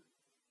to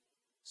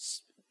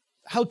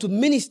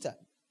minister,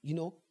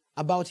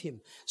 about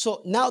him.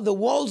 So now the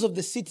walls of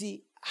the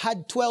city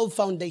had 12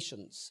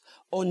 foundations.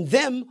 On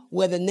them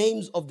were the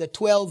names of the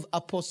 12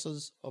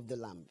 apostles of the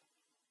Lamb.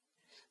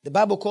 The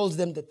Bible calls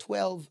them the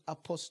 12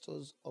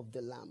 apostles of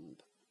the Lamb.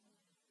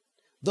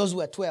 Those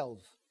were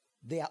 12.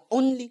 They are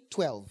only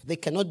 12. They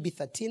cannot be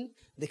 13.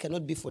 They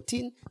cannot be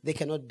 14. They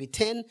cannot be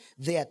 10.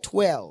 They are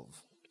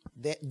 12.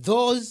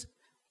 Those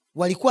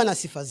walikuwa na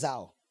sifa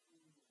zao.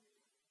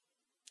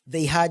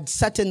 They had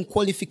certain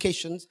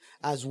qualifications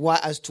as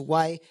to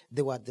why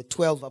they were the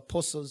 12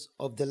 apostles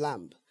of the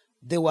Lamb.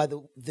 They were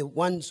the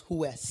ones who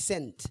were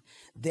sent.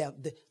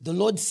 The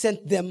Lord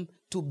sent them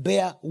to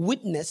bear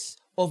witness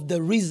of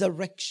the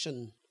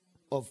resurrection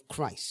of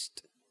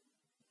Christ.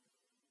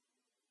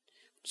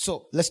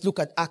 So let's look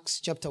at Acts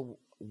chapter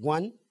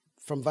 1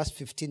 from verse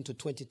 15 to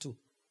 22.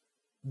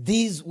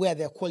 These were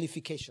their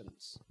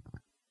qualifications.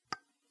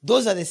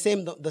 Those are the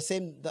same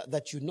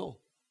that you know.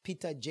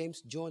 Peter,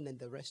 James, John, and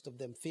the rest of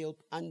them. Philip,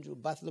 Andrew,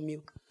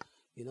 Bartholomew,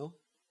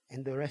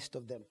 and the rest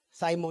of them.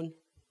 Simon,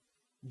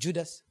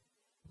 Judas.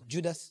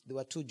 There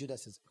were 2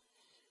 Judases.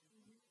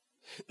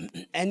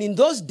 And in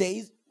those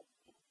days,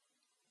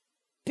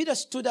 Peter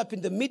stood up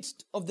in the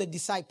midst of the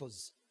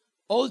disciples.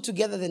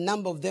 Altogether, the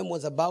number of them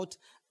was about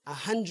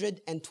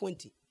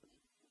 120.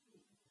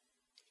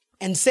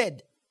 And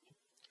said,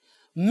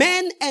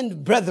 men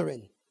and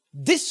brethren,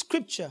 this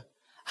scripture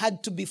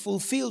had to be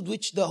fulfilled,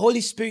 which the Holy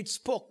Spirit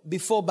spoke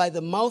before by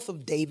the mouth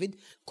of David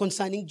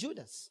concerning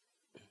Judas,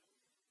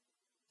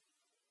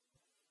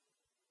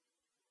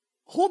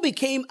 who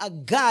became a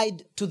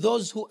guide to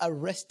those who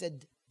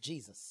arrested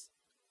Jesus.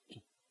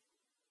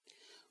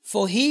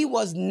 For he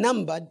was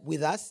numbered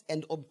with us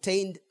and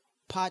obtained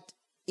part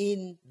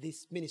in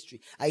this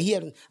ministry. Are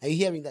you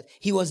hearing that?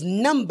 He was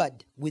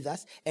numbered with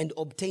us and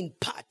obtained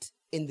part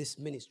in this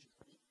ministry.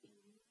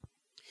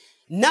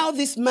 Now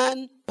this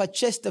man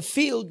purchased a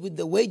field with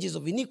the wages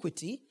of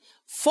iniquity.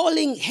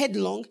 Falling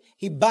headlong,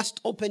 he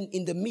burst open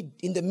in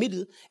the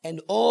middle,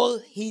 and all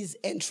his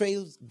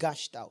entrails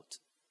gushed out.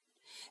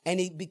 And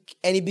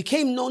it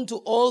became known to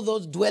all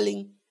those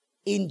dwelling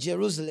in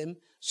Jerusalem,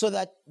 so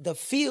that the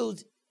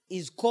field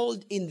is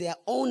called in their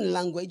own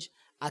language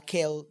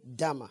Okello.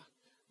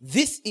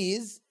 This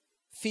is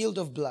field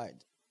of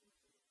blood.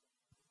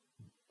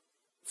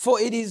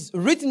 For it is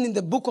written in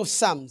the book of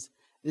Psalms,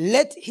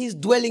 let his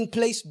dwelling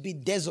place be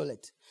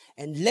desolate,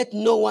 and let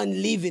no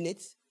one live in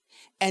it,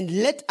 and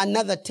let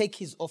another take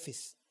his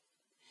office.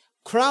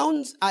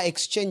 Crowns are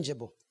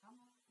exchangeable.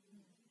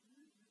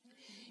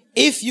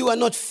 If you are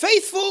not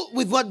faithful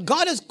with what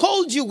God has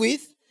called you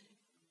with,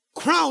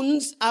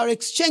 crowns are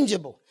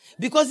exchangeable.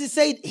 Because he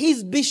said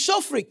his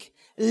bishopric,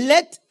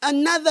 let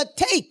another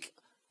take,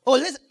 or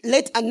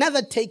let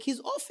another take his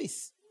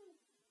office.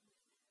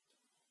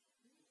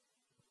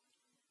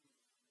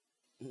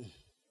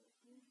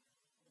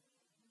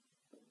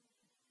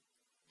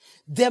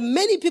 There are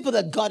many people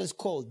that God has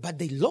called, but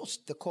they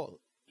lost the call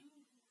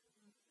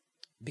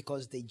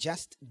because they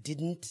just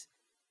didn't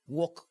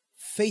walk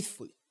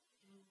faithfully.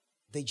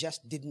 They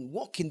just didn't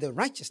walk in the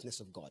righteousness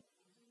of God.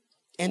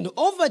 And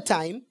over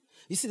time,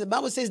 You see, the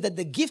Bible says that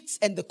the gifts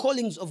and the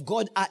callings of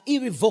God are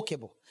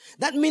irrevocable.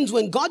 That means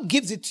when God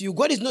gives it to you,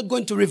 God is not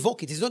going to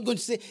revoke it. He's not going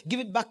to say, give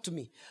it back to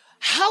me.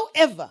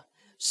 However,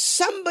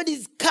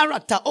 somebody's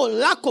character or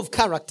lack of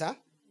character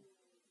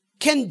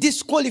can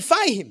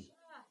disqualify him.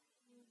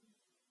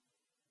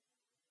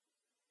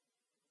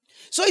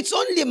 So it's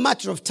only a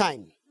matter of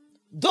time.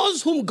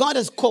 Those whom God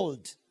has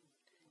called,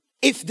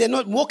 if they're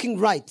not walking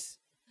right,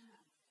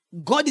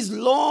 God is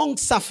long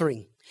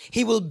suffering.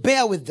 He will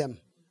bear with them.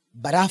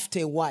 But after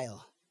a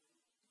while,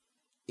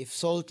 if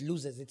salt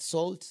loses its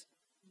salt,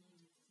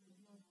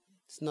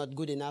 it's not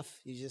good enough.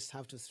 You just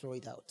have to throw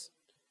it out.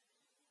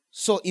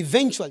 So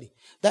eventually,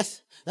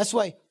 that's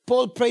why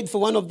Paul prayed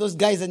for one of those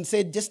guys and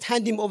said, just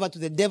hand him over to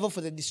the devil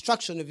for the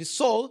destruction of his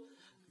soul,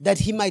 that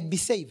he might be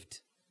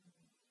saved.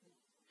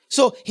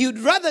 So he would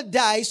rather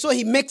die so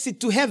he makes it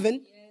to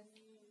heaven.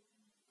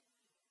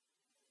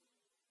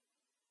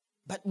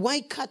 But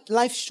why cut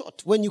life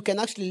short when you can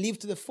actually live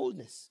to the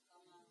fullness?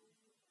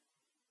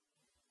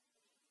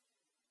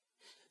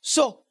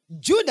 So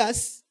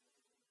Judas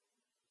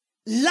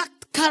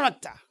lacked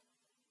character.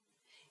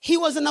 He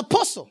was an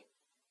apostle,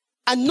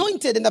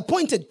 anointed and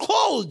appointed,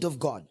 called of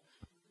God.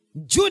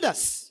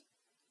 Judas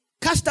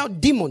cast out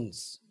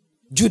demons.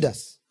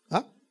 Judas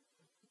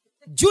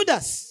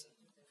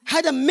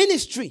had a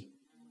ministry.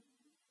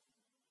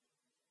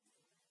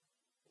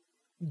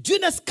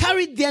 Judas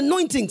carried the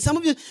anointing. Some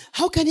of you,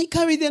 how can he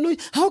carry the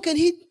anointing? How can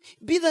he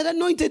be that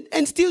anointed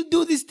and still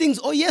do these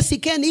things? Oh, yes, he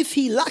can if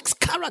he lacks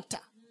character.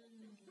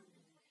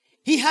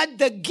 He had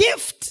the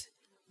gift,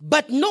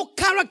 but no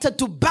character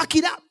to back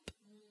it up.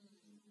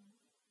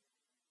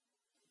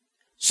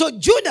 So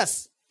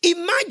Judas,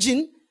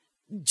 imagine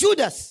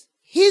Judas,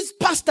 his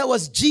pastor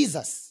was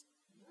Jesus.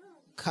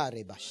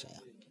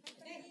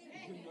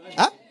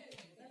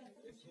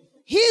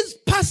 His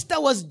pastor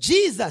was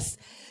Jesus.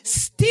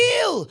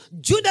 Still,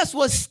 Judas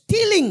was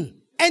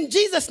stealing, and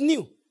Jesus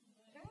knew.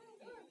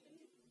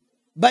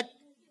 But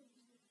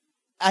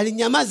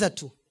alinyamaza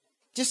tu,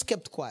 just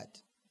kept quiet.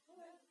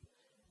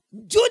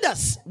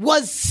 Judas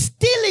was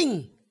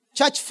stealing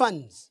church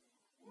funds.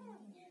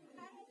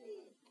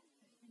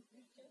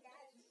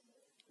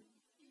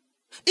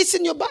 It's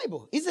in your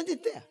Bible, isn't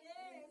it there?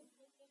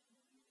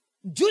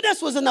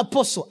 Judas was an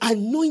apostle,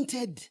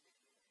 anointed,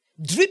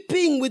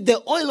 dripping with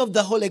the oil of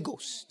the Holy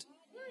Ghost.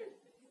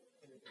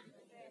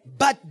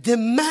 But the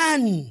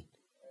man,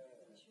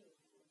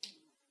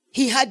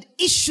 he had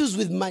issues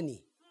with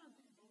money.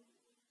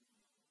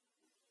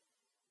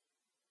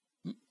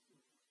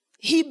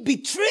 He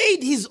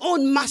betrayed his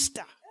own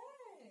master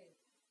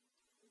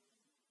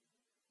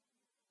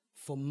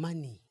for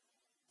money.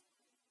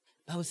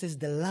 The Bible says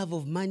the love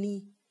of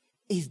money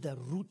is the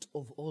root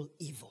of all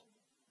evil.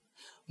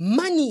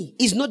 Money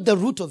is not the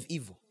root of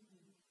evil.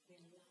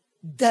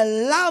 The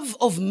love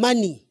of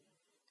money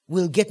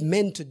will get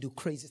men to do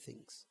crazy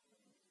things.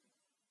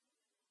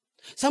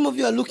 Some of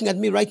you are looking at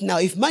me right now.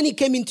 If money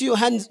came into your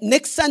hands,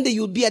 next Sunday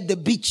you'll be at the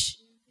beach.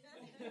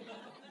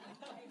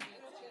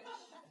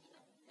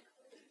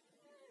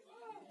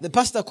 The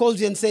pastor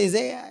calls you and says,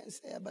 hey,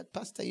 but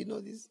pastor, you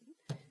know this.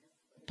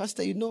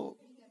 Pastor, you know.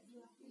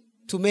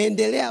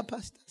 Tumeendelea,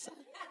 pastor.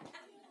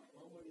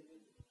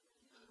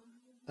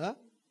 Huh?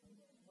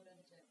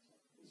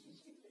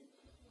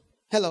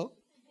 Hello?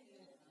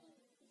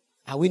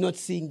 Are we not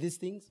seeing these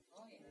things?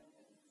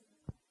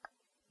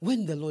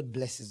 When the Lord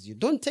blesses you,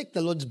 don't take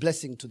the Lord's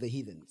blessing to the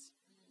heathens.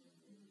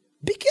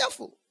 Be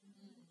careful.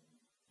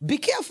 Be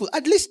careful.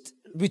 At least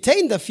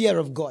retain the fear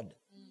of God.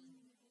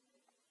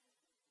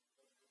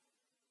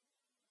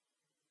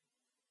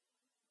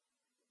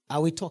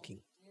 Are we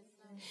talking?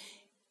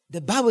 The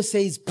Bible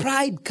says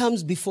pride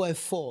comes before a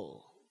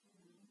fall.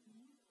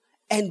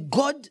 And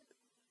God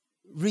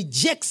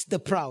rejects the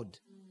proud,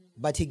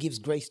 but he gives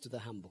grace to the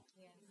humble.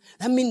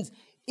 That means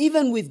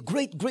even with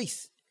great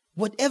grace,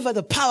 whatever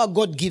the power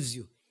God gives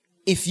you,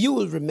 if you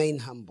will remain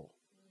humble.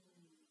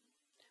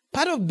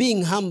 Part of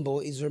being humble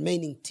is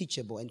remaining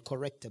teachable and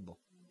correctable.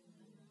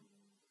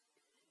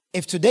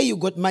 If today you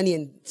got money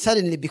and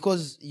suddenly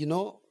because,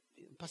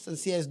 Pastor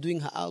Sia is doing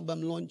her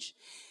album launch,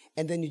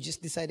 and then you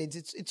just decided,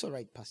 it's all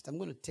right, Pastor, I'm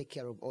going to take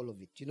care of all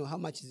of it. How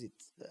much is it?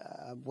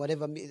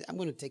 Whatever, I'm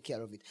going to take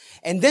care of it.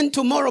 And then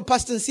tomorrow,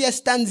 Pastor Sia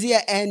stands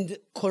here and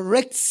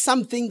corrects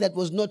something that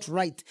was not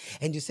right.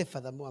 And you say,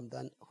 Father Mo, I'm the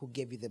one who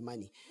gave you the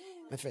money.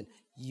 My friend,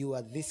 you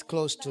are this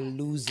close to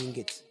losing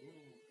it.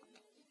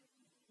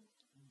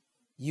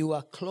 You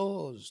are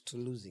close to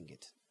losing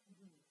it.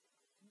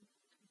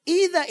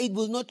 Either it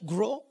will not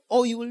grow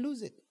or you will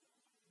lose it.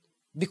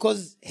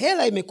 Because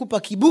hela imekupa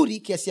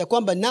kiburi kiasi ya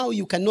kwamba now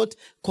you cannot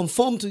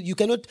conform to,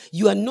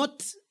 you are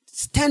not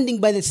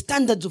standing by the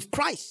standards of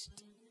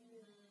Christ.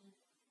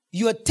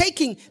 You are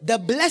taking the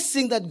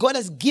blessing that God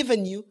has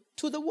given you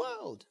to the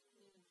world.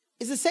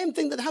 It's the same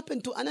thing that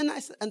happened to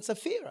Ananias and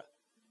Sapphira.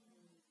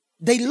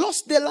 They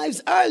lost their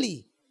lives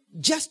early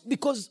just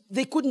because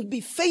they couldn't be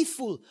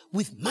faithful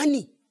with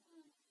money.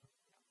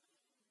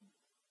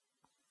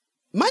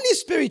 Money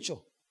is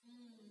spiritual.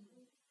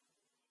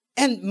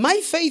 And my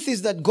faith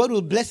is that God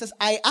will bless us.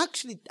 I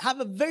actually have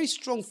a very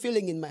strong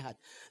feeling in my heart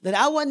that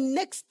our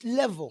next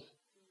level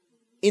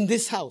in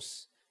this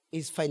house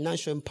is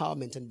financial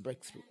empowerment and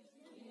breakthrough.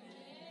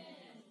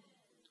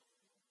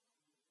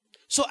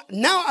 So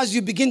now as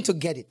you begin to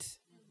get it,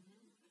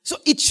 so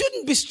it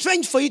shouldn't be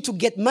strange for you to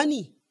get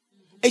money.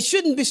 It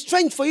shouldn't be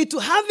strange for you to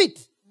have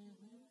it.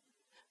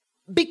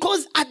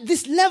 Because at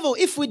this level,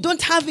 if we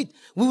don't have it,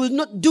 we will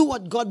not do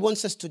what God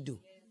wants us to do.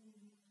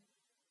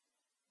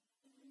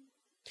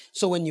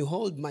 So when you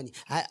hold money,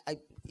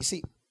 you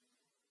see,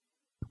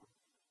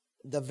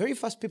 the very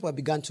first people I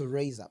began to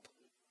raise up,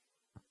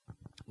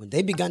 when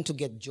they began to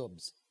get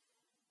jobs,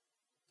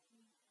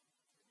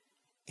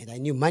 and I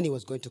knew money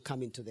was going to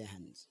come into their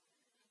hands,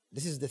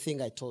 this is the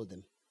thing I told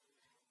them.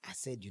 I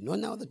said, you know,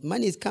 now that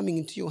money is coming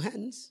into your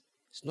hands,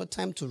 it's not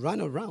time to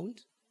run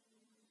around.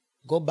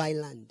 Go buy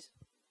land.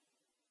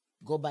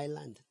 Go buy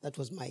land. That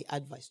was my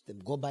advice to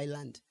them. Go buy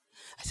land.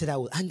 I said, I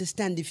will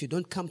understand if you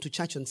don't come to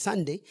church on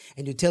Sunday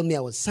and you tell me I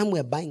was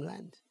somewhere buying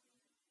land.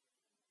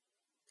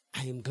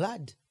 I am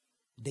glad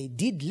they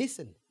did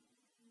listen.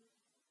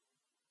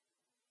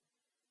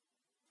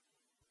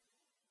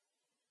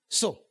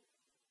 So,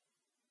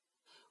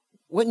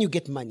 when you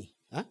get money,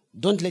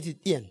 don't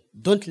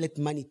let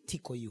money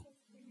tickle you.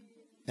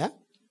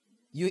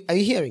 Are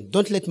you hearing?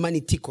 Don't let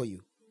money tickle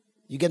you.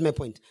 You get my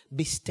point?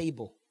 Be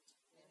stable.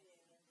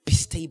 Be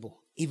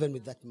stable, even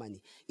with that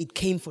money. It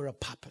came for a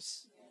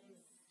purpose.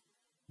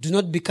 Do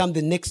not become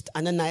the next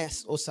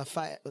Ananias or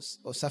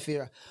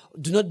Sapphira.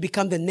 Do not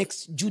become the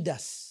next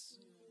Judas.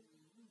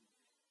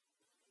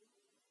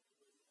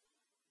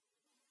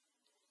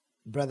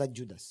 Brother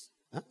Judas.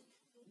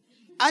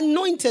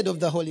 Anointed of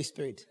the Holy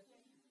Spirit.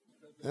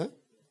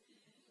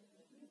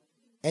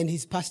 And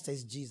his pastor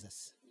is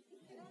Jesus.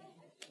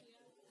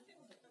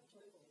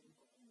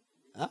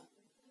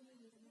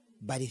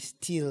 But he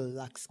still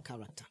lacks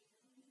character.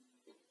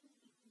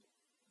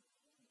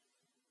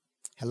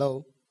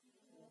 Hello?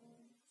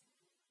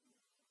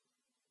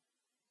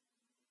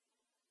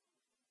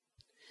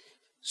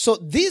 So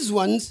these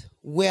ones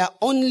were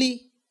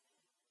only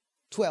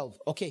 12.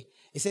 Okay.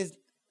 It says,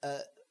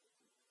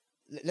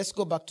 let's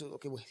go back to,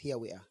 okay, well, here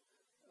we are.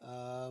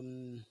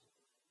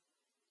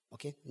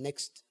 Okay,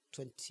 next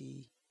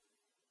 20.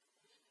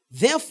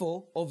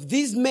 Therefore, of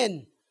these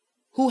men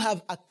who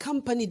have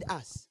accompanied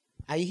us,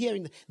 are you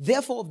hearing that?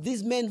 Therefore, of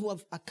these men who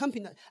have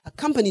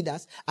accompanied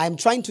us, I am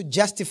trying to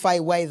justify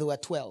why there were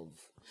 12.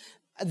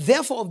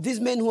 Therefore, of these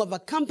men who have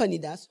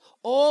accompanied us,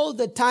 all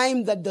the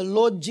time that the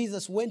Lord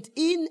Jesus went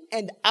in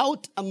and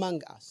out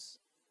among us.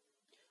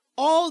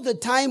 All the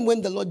time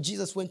when the Lord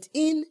Jesus went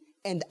in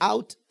and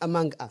out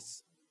among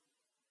us.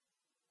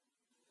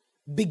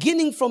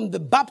 Beginning from the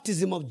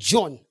baptism of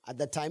John at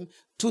that time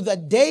to the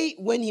day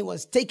when he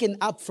was taken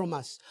up from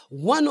us,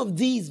 one of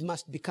these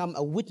must become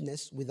a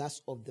witness with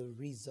us of the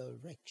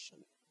resurrection.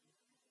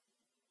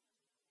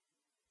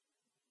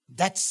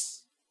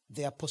 That's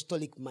the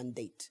apostolic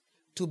mandate,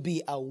 to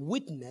be a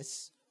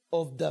witness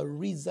of the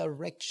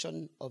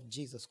resurrection of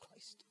Jesus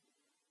Christ.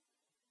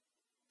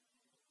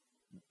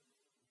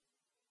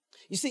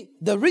 You see,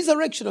 the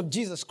resurrection of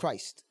Jesus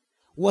Christ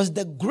was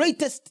the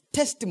greatest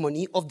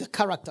testimony of the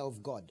character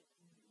of God.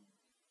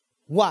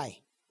 Why?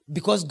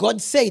 Because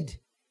God said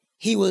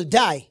he will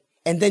die,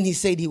 and then he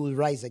said he will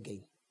rise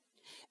again.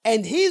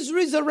 And his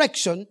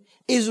resurrection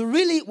is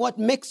really what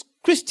makes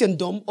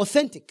Christendom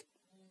authentic.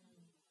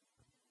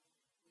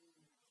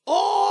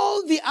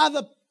 All the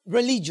other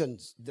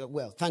religions,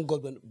 well, thank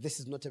God this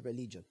is not a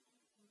religion.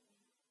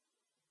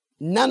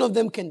 None of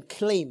them can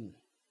claim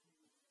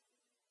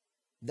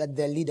that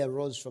their leader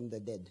rose from the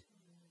dead.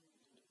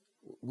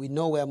 We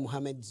know where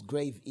Muhammad's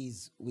grave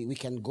is. We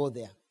can go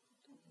there.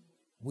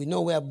 We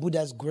know where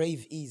Buddha's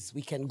grave is.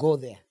 We can go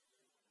there.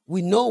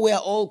 We know where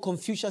all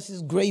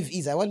Confucius' grave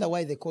is. I wonder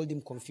why they called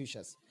him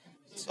Confucius.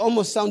 It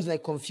almost sounds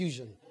like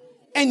confusion.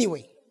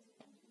 Anyway.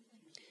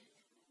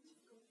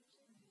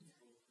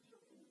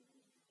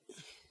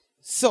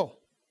 So,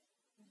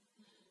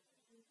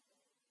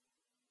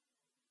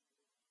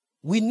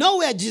 we know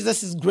where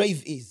Jesus'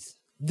 grave is.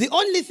 The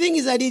only thing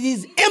is that it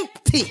is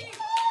empty.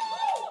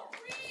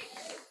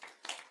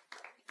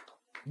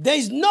 There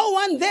is no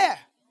one there.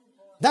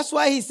 That's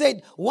why he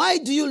said, why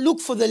do you look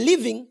for the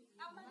living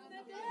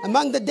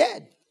among the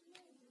dead?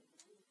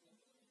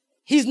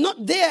 He's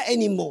not there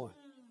anymore.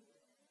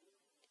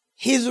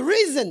 He's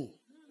risen.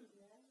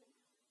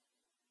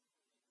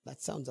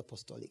 That sounds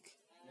apostolic.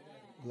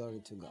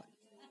 Glory to God.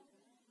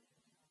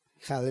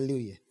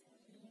 Hallelujah.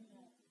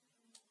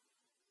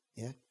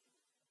 Yeah.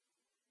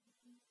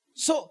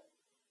 So,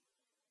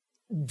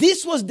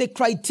 this was the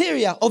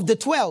criteria of the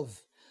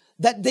 12,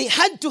 that they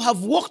had to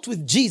have walked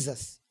with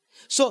Jesus.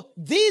 So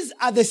these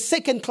are the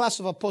second class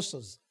of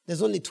apostles.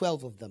 There's only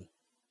 12 of them.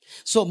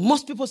 So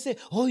most people say,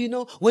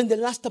 oh, when the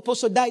last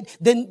apostle died,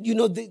 then,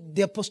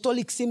 the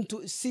apostolic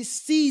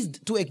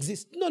ceased to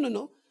exist.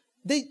 No.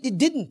 It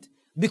didn't.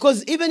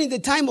 Because even in the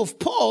time of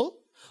Paul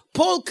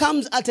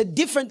comes at a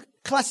different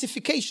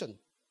classification.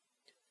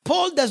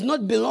 Paul does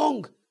not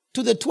belong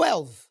to the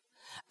 12.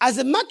 As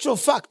a matter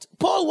of fact,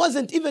 Paul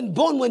wasn't even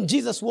born when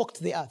Jesus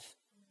walked the earth.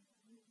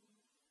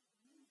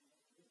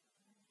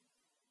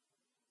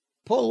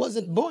 Paul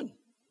wasn't born.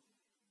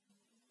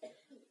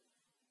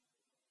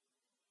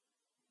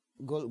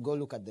 Go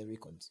look at the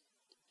records.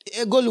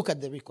 Go look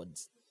at the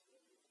records.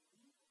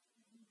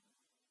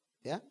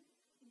 Yeah?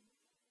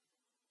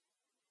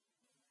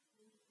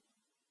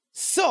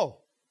 So,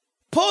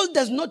 Paul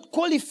does not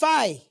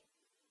qualify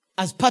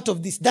as part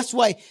of this. That's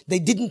why they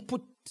didn't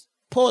put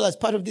Paul as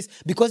part of this,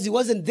 because he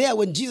wasn't there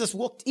when Jesus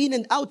walked in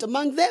and out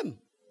among them.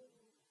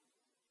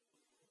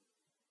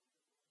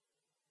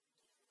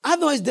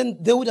 Otherwise, then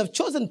they would have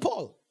chosen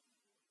Paul.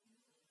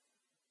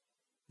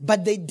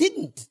 But they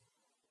didn't.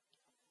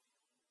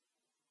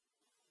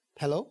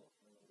 Hello?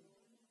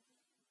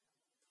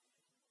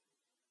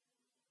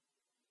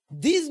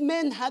 These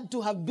men had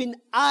to have been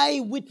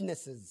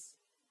eyewitnesses.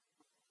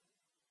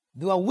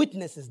 They were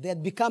witnesses. They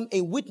had become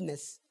a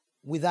witness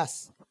with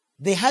us.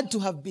 They had to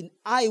have been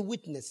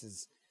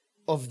eyewitnesses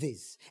of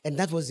this. And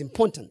that was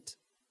important.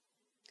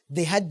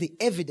 They had the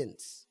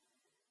evidence.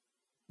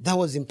 That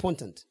was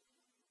important.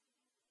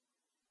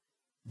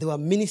 They were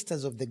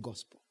ministers of the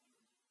gospel.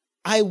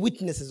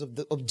 Eyewitnesses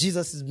of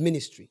Jesus'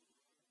 ministry.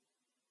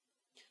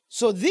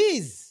 So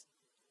these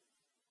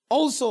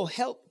also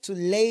help to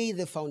lay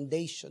the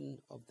foundation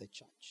of the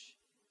church.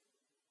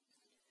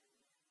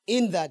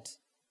 In that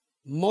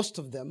most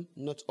of them,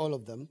 not all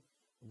of them,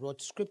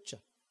 wrote scripture.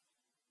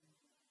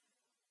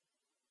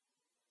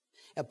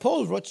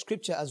 Paul wrote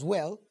scripture as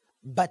well,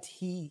 but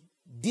he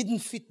didn't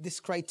fit this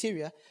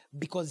criteria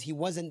because he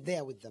wasn't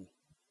there with them.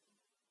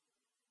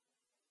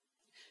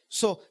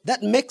 So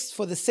that makes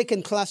for the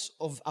second class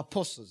of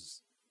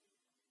apostles,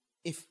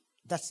 if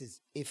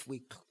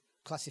we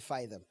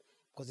classify them.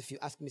 Because if you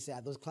ask me, say,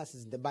 are those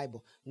classes in the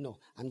Bible? No,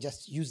 I'm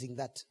just using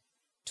that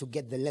to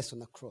get the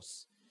lesson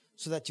across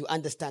so that you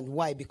understand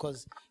why.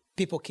 Because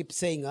people keep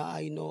saying,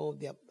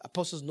 the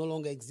apostles no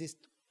longer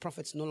exist,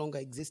 prophets no longer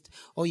exist.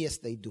 Oh, yes,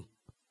 they do.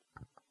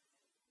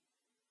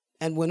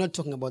 And we're not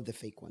talking about the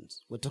fake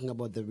ones. We're talking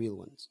about the real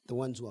ones, the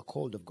ones who are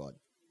called of God.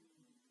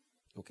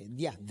 Okay,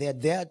 yeah,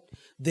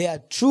 they are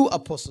true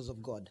apostles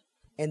of God,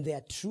 and they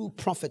are true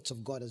prophets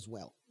of God as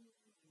well.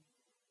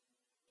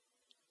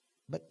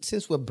 But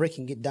since we're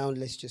breaking it down,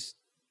 let's just,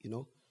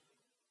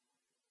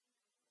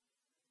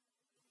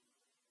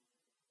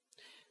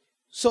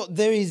 So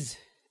there is,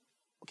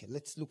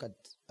 let's look at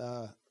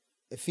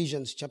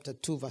Ephesians chapter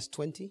 2, verse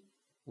 20.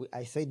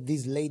 I said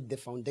this laid the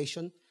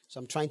foundation, so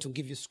I'm trying to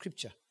give you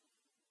scripture.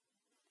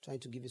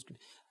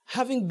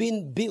 Having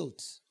been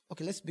built,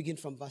 let's begin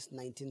from verse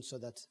 19 so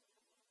that.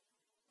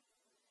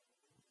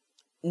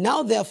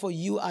 Now, therefore,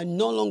 you are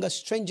no longer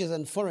strangers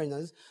and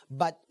foreigners,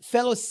 but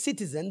fellow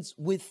citizens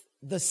with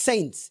the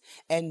saints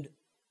and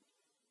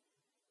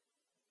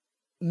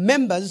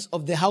members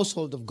of the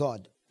household of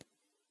God.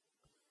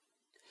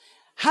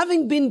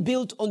 Having been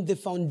built on the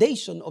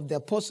foundation of the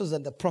apostles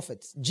and the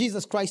prophets,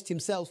 Jesus Christ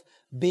himself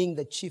being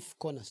the chief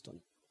cornerstone.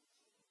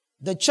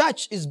 The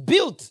church is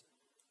built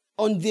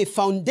on the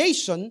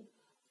foundation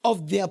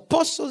of the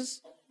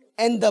apostles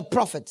and the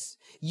prophets.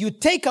 You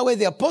take away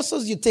the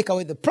apostles, you take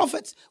away the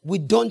prophets, we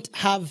don't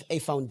have a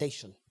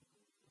foundation.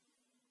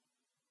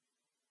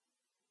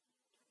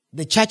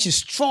 The church is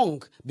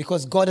strong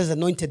because God has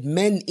anointed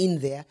men in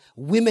there,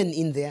 women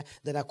in there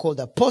that are called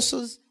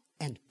apostles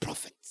and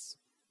prophets.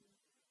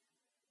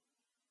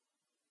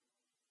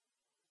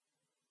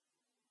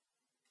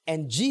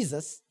 And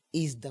Jesus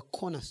is the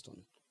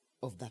cornerstone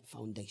of that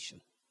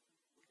foundation.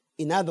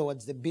 In other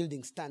words, the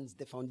building stands,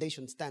 the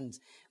foundation stands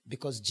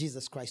because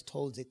Jesus Christ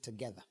holds it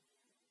together.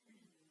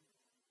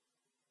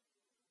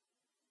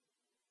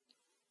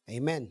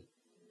 Amen.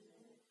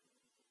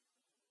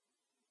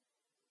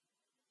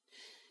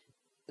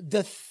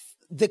 The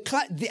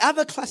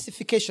other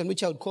classification,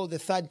 which I would call the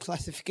third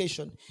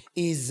classification,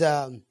 is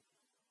that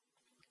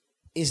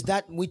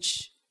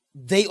which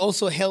they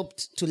also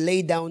helped to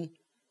lay down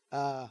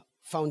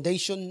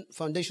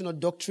foundational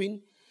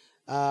doctrine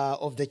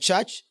of the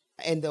church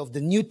and of the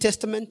New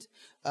Testament.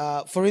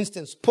 For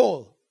instance,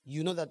 Paul,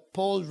 you know that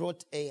Paul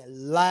wrote a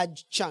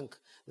large chunk,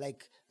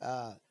 like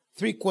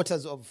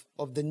 3/4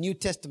 of the New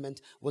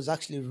Testament was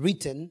actually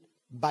written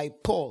by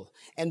Paul.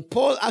 And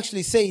Paul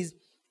actually says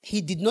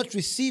he did not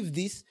receive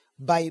this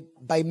by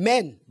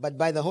men, but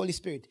by the Holy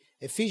Spirit.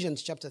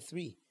 Ephesians chapter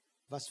 3,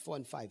 verse 4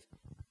 and 5.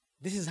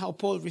 This is how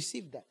Paul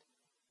received that.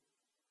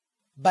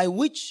 By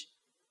which,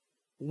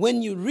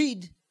 when you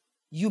read,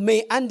 you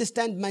may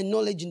understand my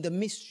knowledge in the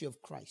mystery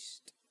of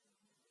Christ,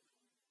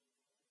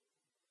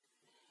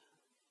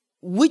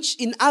 which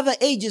in other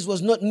ages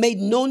was not made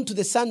known to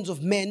the sons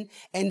of men,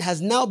 and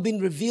has now been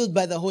revealed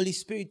by the Holy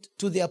Spirit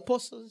to the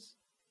apostles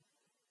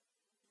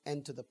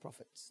and to the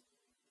prophets.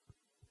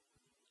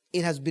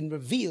 It has been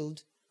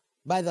revealed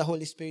by the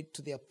Holy Spirit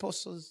to the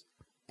apostles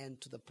and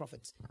to the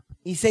prophets.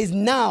 He says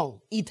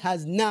now, it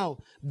has now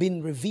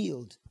been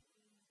revealed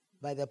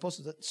by the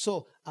apostles.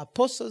 So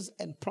apostles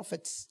and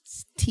prophets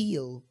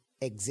still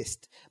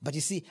exist. But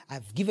you see,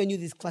 I've given you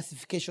these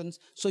classifications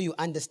so you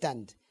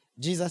understand.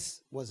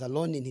 Jesus was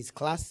alone in his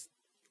class,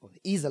 or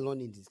is alone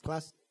in his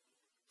class.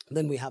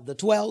 Then we have the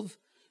 12.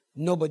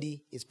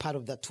 Nobody is part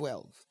of the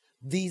 12.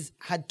 These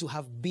had to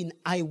have been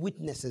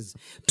eyewitnesses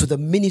to the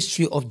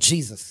ministry of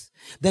Jesus.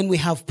 Then we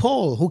have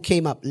Paul, who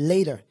came up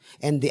later,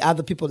 and the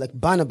other people like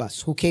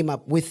Barnabas, who came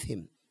up with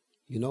him,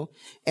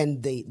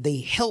 and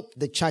they helped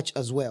the church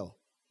as well,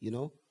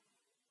 they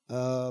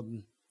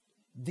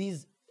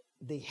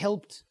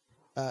helped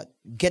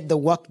get the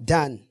work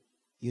done,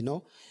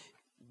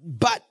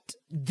 But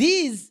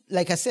these,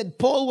 like I said,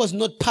 Paul was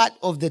not part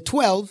of the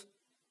 12.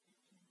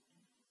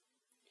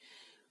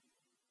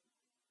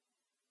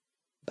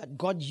 But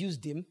God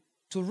used him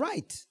to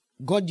write.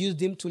 God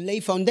used him to lay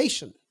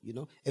foundation.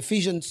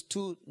 Ephesians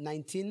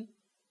 2:19.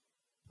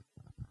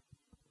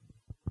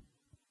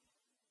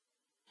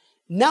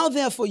 Now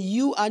therefore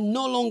you are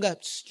no longer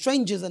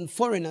strangers and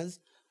foreigners,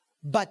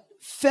 but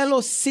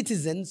fellow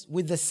citizens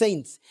with the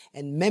saints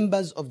and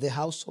members of the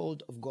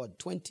household of God.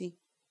 20.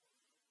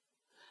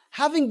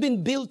 Having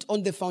been built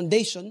on the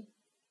foundation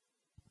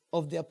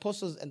of the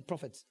apostles and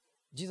prophets.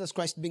 Jesus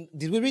Christ being,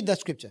 did we read that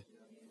scripture?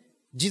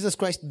 Jesus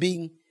Christ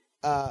being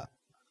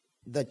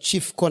the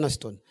chief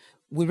cornerstone.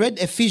 We read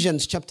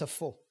Ephesians chapter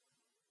 4.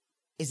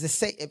 It's the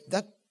same,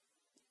 that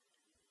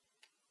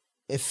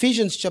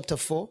Ephesians chapter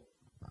 4.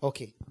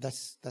 Okay,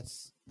 that's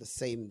the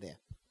same there.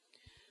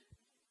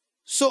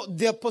 So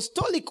the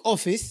apostolic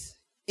office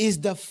is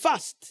the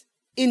first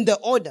in the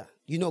order.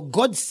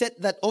 God set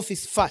that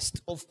office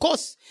first. Of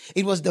course,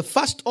 it was the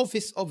first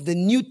office of the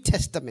New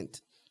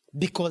Testament,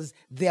 because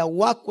their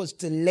work was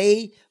to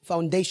lay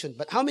foundation.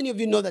 But how many of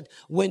you know that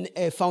when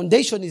a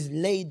foundation is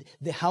laid,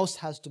 the house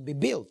has to be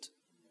built?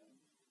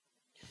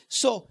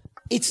 So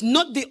it's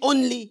not the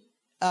only,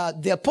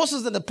 the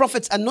apostles and the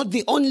prophets are not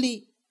the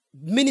only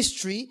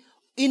ministry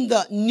in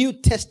the New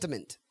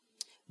Testament.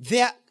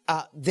 There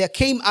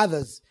came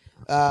others,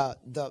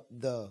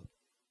 the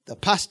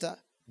pastor,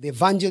 the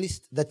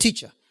evangelist, the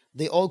teacher.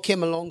 They all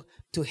came along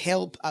to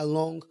help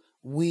along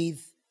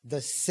with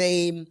the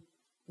same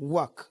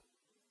work.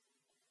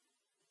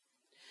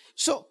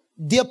 So,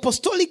 the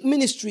apostolic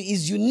ministry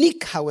is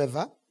unique,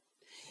 however.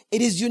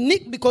 It is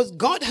unique because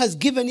God has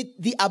given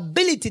it the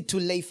ability to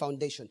lay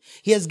foundation.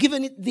 He has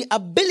given it the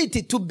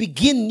ability to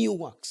begin new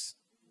works.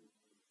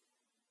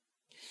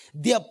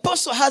 The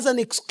apostle has an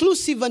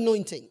exclusive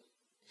anointing.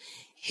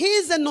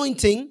 His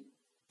anointing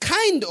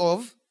kind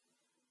of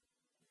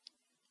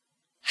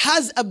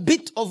has a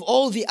bit of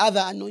all the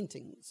other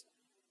anointings.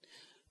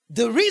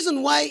 The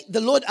reason why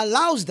the Lord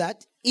allows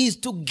that is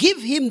to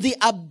give him the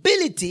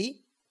ability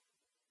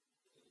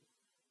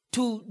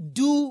to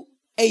do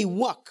a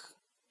work.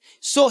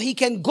 So he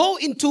can go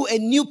into a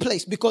new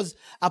place, because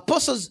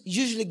apostles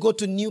usually go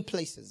to new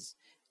places.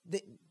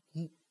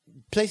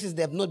 Places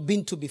they have not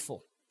been to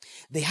before.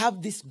 They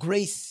have this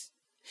grace.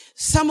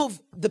 Some of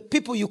the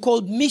people you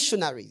call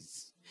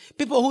missionaries,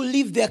 people who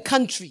leave their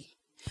country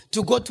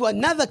to go to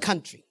another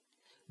country,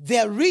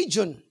 their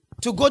region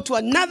to go to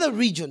another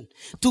region,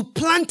 to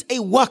plant a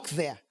work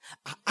there,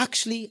 are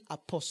actually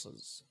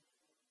apostles.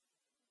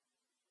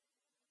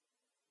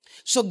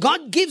 So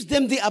God gives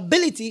them the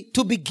ability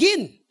to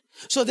begin,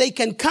 so they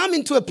can come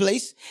into a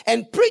place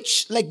and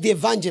preach like the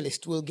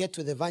evangelist. We'll get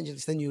to the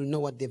evangelist, then you'll know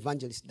what the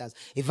evangelist does.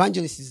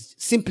 Evangelist is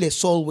simply a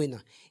soul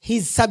winner.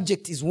 His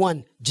subject is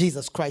one,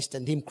 Jesus Christ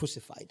and him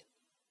crucified.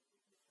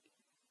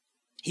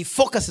 He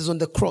focuses on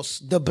the cross,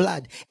 the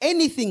blood,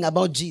 anything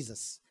about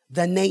Jesus,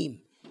 the name,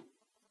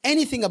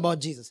 anything about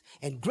Jesus.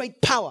 And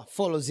great power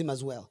follows him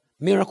as well.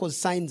 Miracles,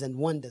 signs, and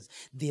wonders.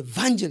 The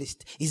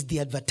evangelist is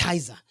the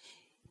advertiser.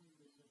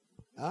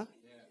 Huh?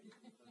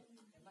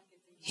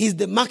 He's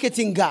the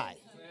marketing guy.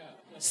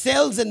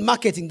 Sales and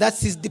marketing,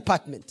 that's his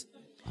department.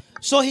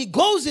 So he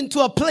goes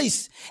into a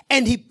place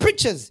and he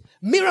preaches.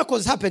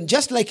 Miracles happen,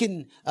 just like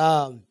in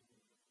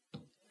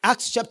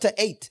Acts chapter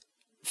 8.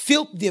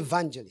 Philip the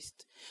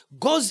evangelist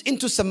goes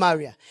into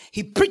Samaria.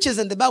 He preaches,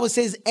 and the Bible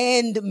says,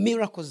 and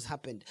miracles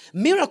happened.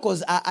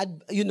 Miracles are,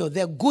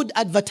 they're good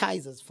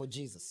advertisers for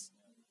Jesus.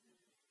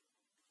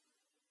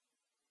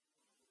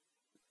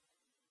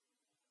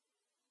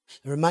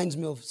 It reminds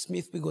me of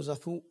Smith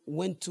Wigglesworth, who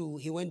went to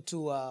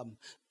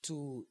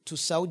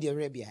Saudi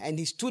Arabia, and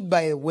he stood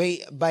by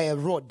a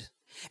road,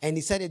 and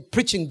he started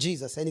preaching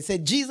Jesus, and he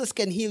said, Jesus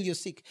can heal your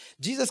sick.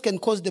 Jesus can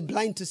cause the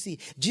blind to see.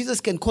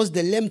 Jesus can cause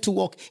the lame to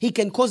walk. He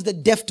can cause the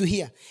deaf to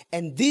hear.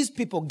 And these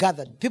people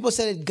gathered. People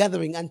started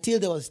gathering until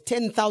there was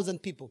 10,000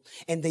 people,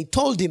 and they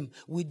told him,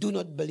 we do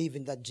not believe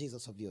in that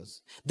Jesus of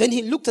yours. Then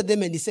he looked at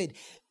them and he said,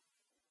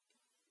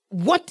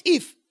 what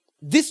if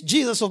this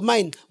Jesus of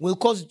mine will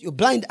cause your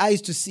blind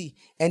eyes to see,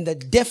 and the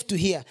deaf to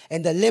hear,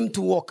 and the lame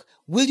to walk?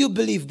 Will you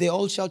believe? They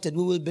all shouted,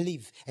 we will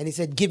believe. And he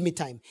said, give me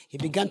time. He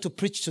began to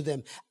preach to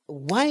them.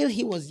 While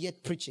he was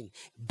yet preaching,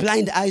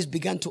 blind eyes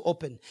began to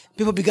open.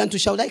 People began to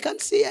shout, I can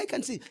see, I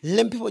can see.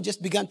 Lame people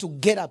just began to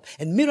get up,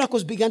 and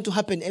miracles began to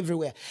happen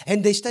everywhere.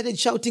 And they started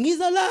shouting, he's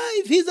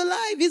alive, he's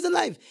alive, he's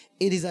alive.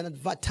 It is an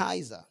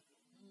advertiser.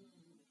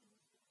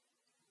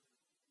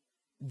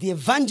 The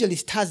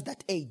evangelist has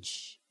that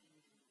age.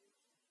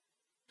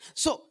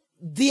 So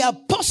the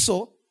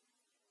apostle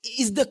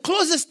is the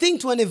closest thing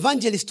to an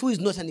evangelist who is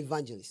not an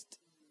evangelist.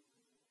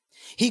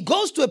 He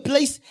goes to a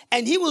place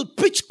and he will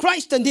preach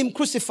Christ and him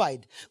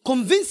crucified,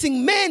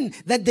 convincing men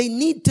that they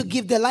need to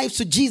give their lives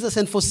to Jesus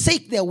and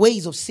forsake their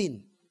ways of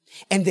sin.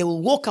 And they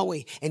will walk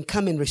away and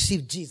come and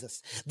receive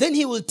Jesus. Then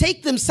he will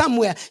take them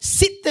somewhere,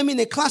 sit them in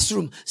a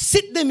classroom,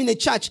 sit them in a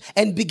church,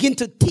 and begin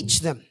to teach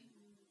them.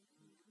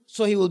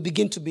 So he will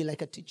begin to be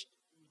like a teacher.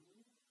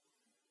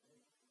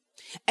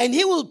 And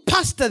he will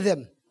pastor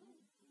them.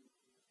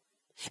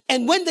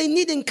 And when they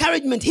need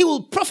encouragement, he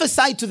will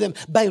prophesy to them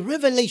by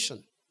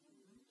revelation.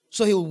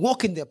 So he will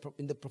walk in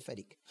the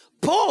prophetic.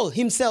 Paul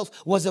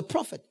himself was a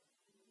prophet.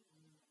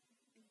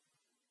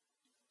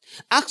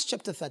 Acts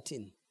chapter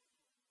 13.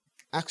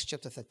 Acts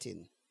chapter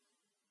 13.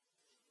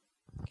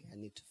 Okay, I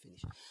need to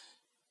finish.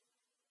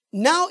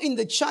 Now in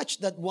the church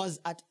that was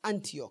at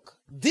Antioch,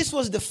 this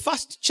was the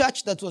first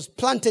church that was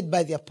planted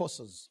by the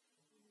apostles.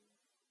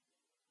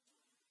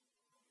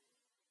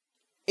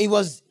 It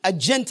was a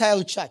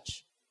Gentile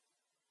church.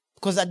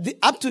 Because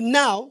up to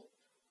now,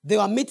 they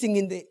were meeting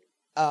in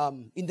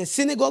the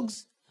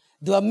synagogues,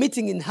 they were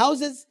meeting in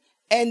houses,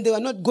 and they were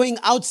not going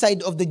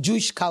outside of the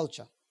Jewish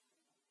culture.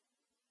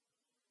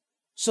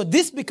 So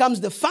this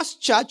becomes the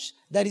first church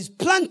that is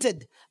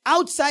planted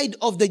outside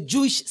of the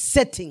Jewish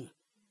setting.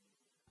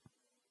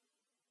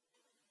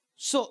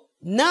 So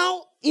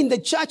now in the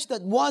church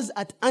that was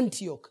at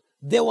Antioch,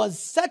 there was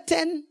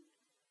certain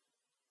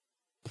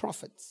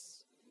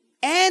prophets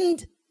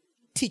and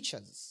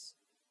teachers.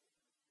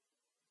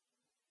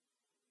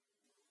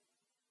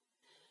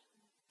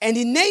 And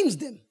he names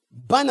them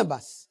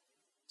Barnabas,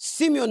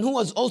 Simeon, who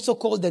was also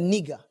called the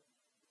Niger,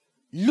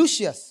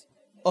 Lucius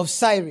of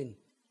Cyrene,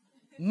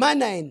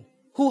 Manaen,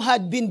 who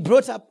had been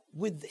brought up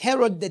with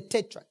Herod the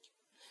Tetrarch,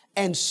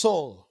 and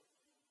Saul.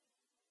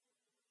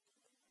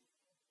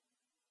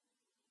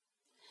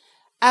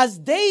 As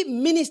they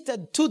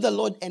ministered to the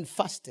Lord and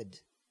fasted.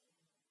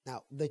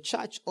 Now, the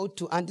church ought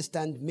to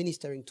understand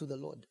ministering to the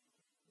Lord.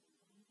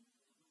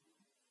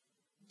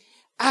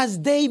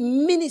 As they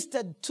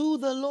ministered to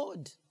the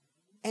Lord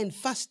and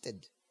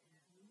fasted.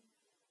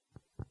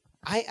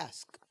 I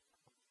ask,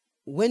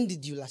 when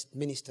did you last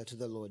minister to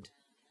the Lord?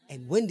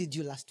 And when did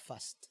you last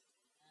fast?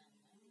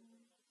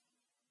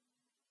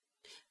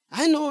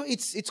 I know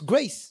it's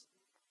grace,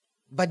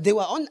 but they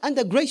were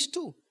under grace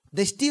too.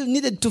 They still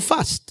needed to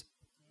fast.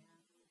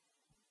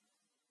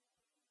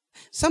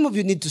 Some of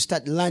you need to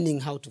start learning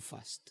how to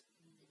fast.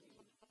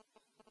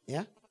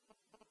 Yeah?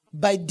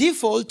 By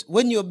default,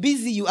 when you're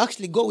busy, you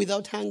actually go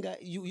without hunger,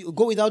 you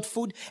go without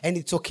food, and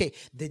it's okay.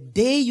 The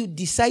day you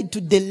decide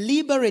to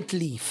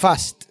deliberately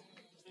fast,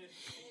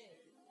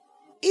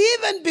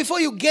 even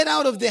before you get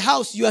out of the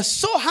house, you are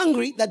so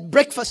hungry that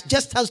breakfast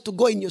just has to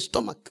go in your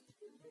stomach.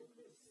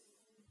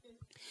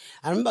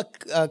 I remember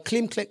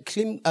Kim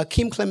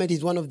Clement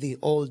is one of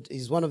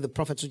the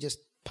prophets who just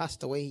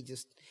passed away.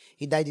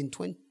 He died in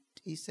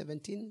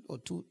 2017 or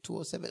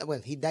 2007.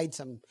 Well, he died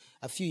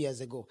a few years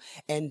ago.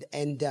 And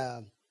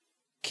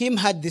Kim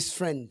had this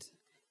friend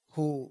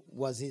who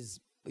was his,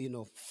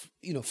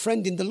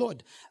 friend in the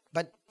Lord.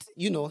 But,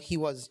 he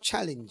was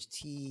challenged.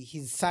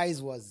 His size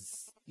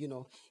was,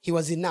 he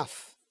was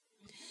enough.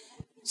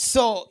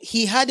 So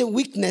he had a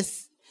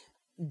weakness.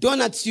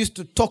 Donuts used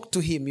to talk to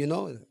him,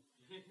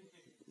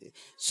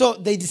 So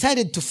they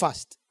decided to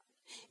fast.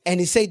 And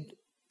he said,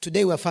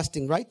 today we're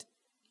fasting, right?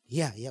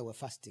 Yeah, we're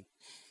fasting.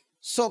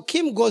 So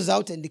Kim goes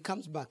out and he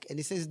comes back and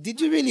he says,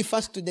 did you really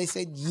fast today? He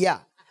said, yeah,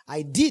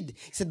 I did.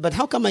 He said, but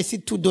how come I see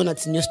 2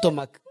 donuts in your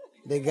stomach?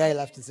 The guy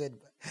laughed and said,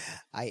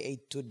 I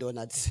ate 2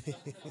 donuts.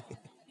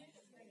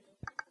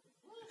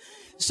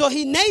 So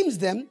he names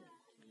them.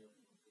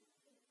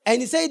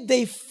 And he said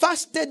they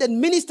fasted and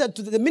ministered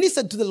to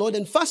the Lord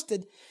and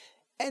fasted.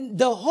 And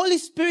the Holy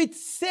Spirit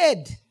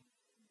said,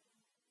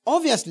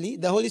 obviously,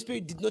 the Holy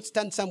Spirit did not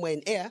stand somewhere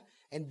in air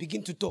and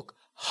begin to talk.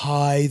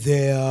 Hi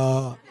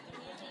there.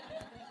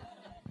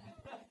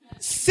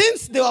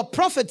 Since there were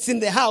prophets in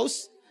the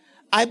house,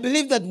 I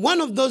believe that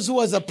one of those who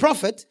was a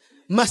prophet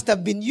must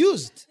have been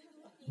used.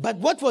 But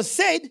what was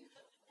said,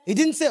 he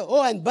didn't say,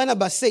 and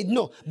Barnabas said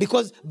no,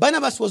 because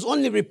Barnabas was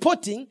only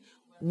reporting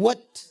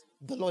what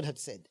the Lord had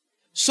said.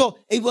 So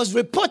it was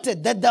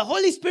reported that the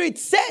Holy Spirit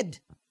said.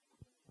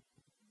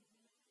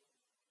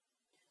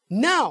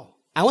 Now,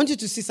 I want you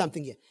to see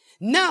something here.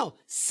 Now,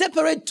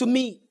 separate to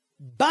me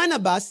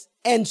Barnabas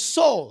and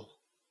Saul.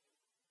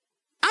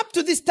 Up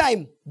to this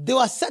time, there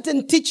were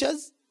certain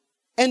teachers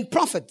and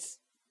prophets.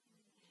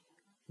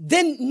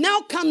 Then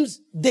now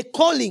comes the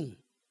calling.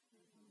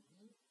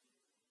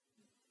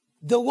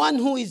 The one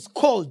who is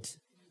called.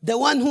 The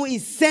one who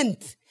is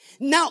sent.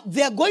 Now,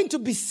 they are going to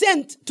be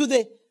sent to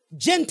the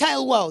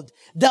Gentile world.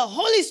 The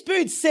Holy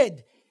Spirit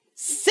said,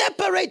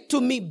 separate to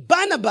me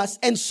Barnabas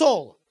and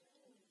Saul.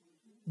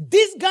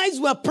 These guys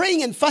were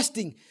praying and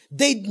fasting.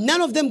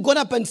 None of them got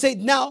up and said,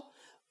 now,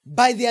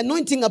 by the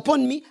anointing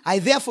upon me, I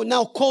therefore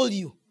now call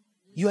you.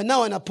 You are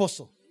now an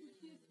apostle.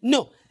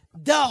 No.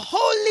 The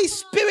Holy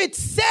Spirit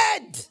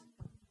said,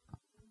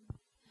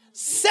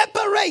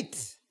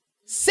 separate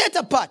set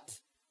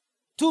apart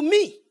to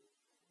me,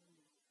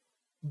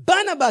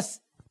 Barnabas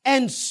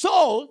and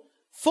Saul,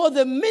 for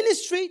the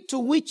ministry to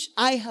which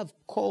I have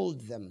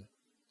called them.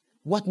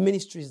 What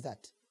ministry is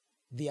that?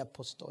 The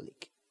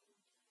apostolic.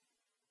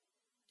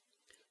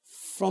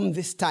 From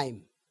this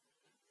time,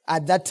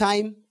 at that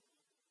time,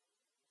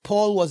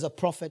 Paul was a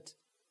prophet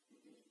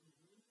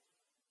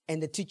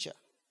and a teacher,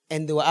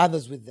 and there were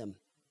others with them.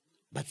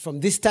 But from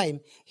this time,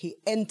 he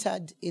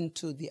entered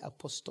into the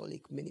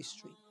apostolic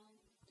ministry,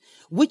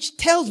 which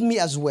tells me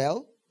as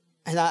well,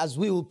 and as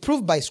we will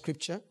prove by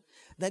scripture,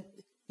 that,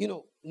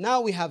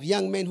 now we have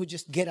young men who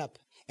just get up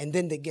and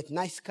then they get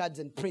nice cards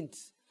and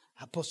prints,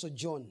 Apostle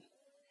John,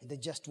 and they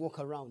just walk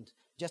around.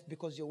 Just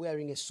because you're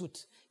wearing a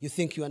suit, you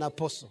think you're an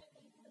apostle.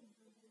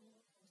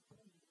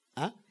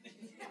 Huh?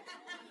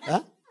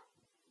 Huh?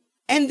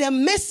 And they're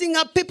messing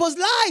up people's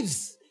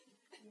lives.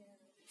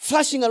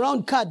 Flashing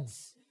around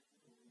cards.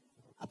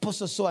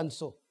 Apostle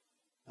so-and-so.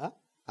 Huh?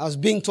 I was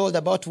being told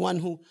about one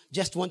who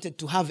just wanted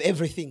to have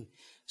everything.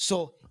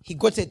 So he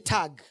got a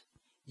tag,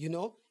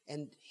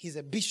 and he's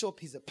a bishop,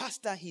 he's a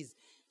pastor,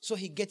 so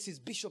he gets his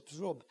bishop's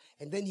robe,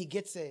 and then he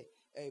gets a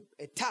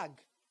tag,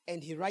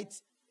 and he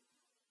writes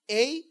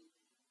A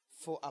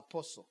for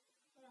apostle,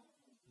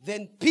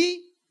 then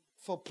P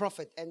for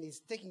prophet, and he's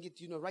taking it,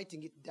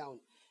 writing it down,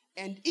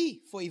 and E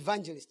for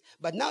evangelist.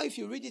 But now if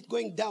you read it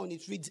going down,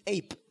 it reads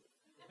ape.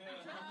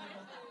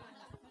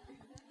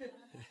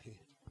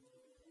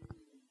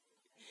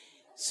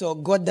 So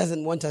God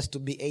doesn't want us to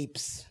be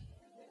apes.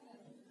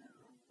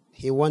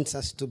 He wants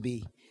us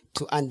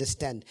to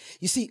understand.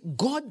 You see,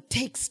 God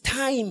takes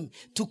time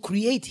to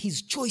create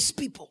his choice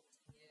people.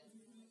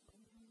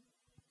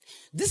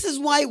 This is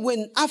why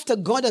after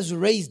God has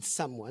raised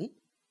someone,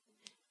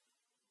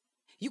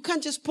 you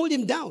can't just pull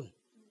him down.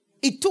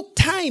 It took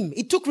time.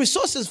 It took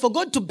resources for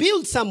God to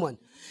build someone.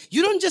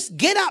 You don't just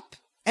get up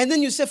and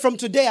then you say, from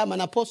today I'm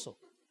an apostle.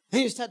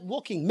 And you start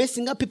walking,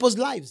 messing up people's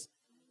lives.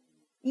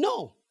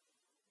 No.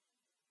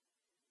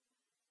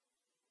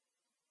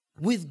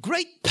 With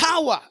great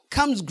power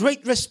comes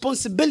great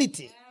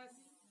responsibility.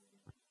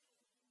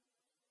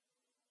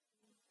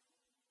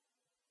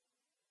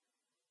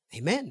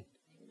 Amen.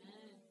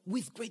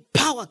 With great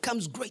power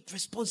comes great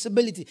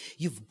responsibility.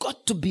 You've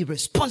got to be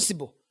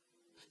responsible.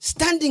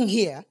 Standing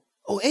here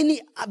or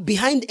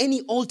behind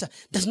any altar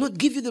does not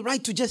give you the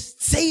right to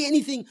just say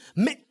anything.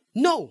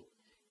 No.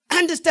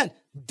 Understand,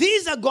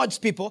 these are God's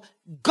people.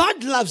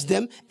 God loves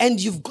them,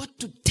 and you've got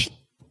to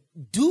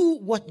do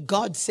what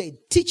God said.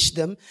 Teach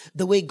them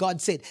the way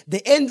God said.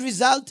 The end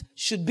result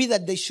should be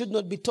that they should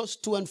not be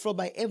tossed to and fro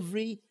by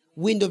every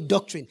wind of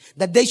doctrine.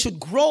 That they should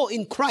grow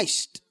in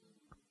Christ,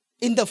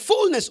 in the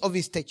fullness of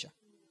his stature.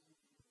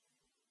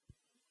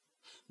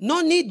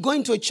 No need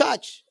going to a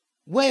church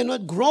where you're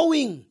not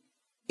growing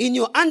in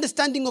your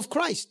understanding of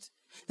Christ.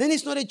 Then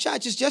it's not a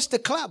church, it's just a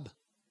club.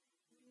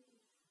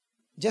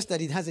 Just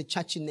that it has a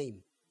churchy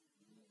name.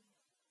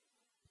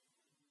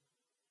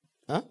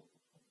 Huh?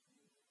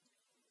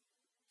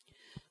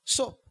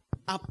 So,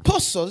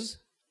 apostles,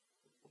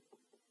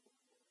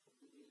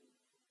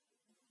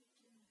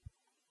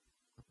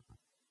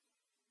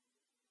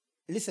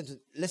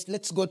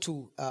 let's go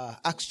to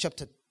Acts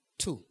chapter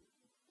 2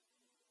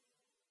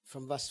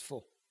 from verse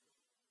 4.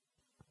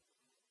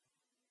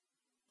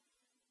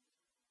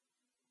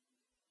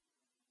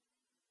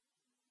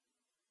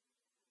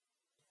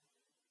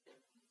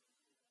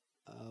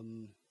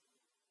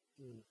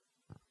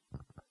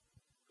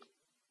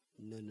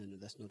 No,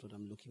 that's not what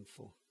I'm looking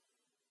for.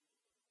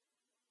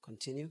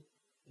 Continue?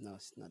 No,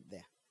 it's not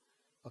there.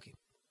 Okay.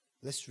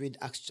 Let's read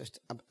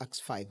Acts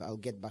 5. I'll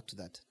get back to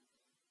that.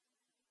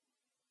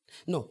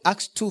 No,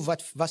 Acts 2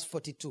 verse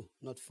 42,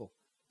 not 4.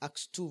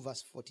 Acts 2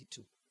 verse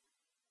 42.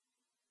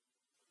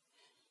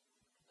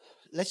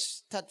 Let's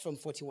start from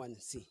 41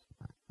 and see.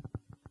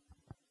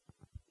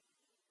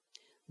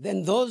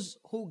 Then those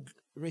who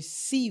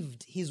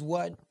received his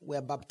word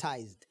were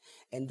baptized,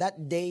 and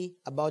that day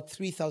about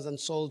 3,000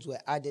 souls were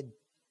added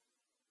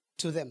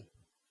to them.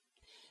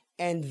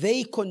 And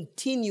they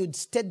continued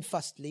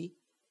steadfastly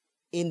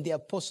in the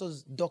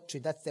apostles'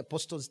 doctrine, that's the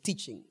apostles'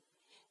 teaching,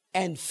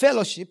 and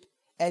fellowship,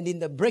 and in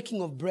the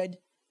breaking of bread,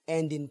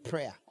 and in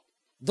prayer.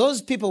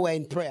 Those people were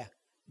in prayer.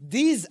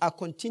 These are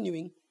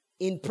continuing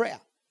in prayer.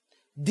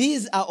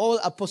 These are all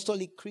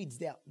apostolic creeds.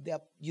 This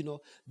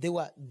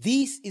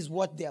is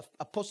what the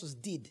apostles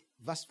did.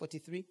 Verse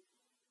 43.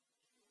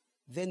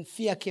 Then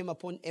fear came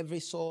upon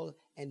every soul,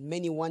 and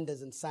many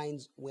wonders and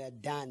signs were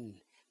done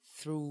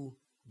through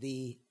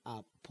the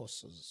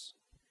apostles.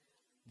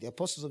 The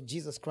apostles of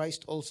Jesus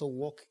Christ also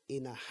walk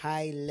in a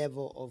high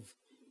level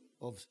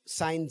of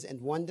signs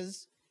and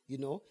wonders,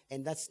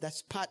 and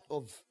that's part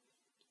of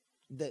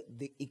the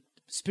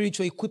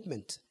spiritual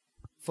equipment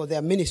for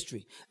their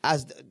ministry,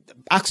 as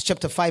Acts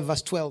chapter 5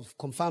 verse 12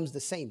 confirms the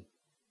same.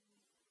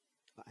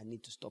 I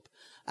need to stop.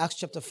 Acts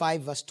chapter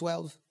 5 verse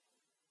 12.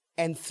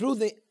 And through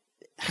the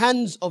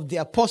hands of the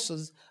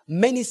apostles,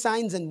 many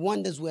signs and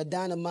wonders were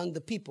done among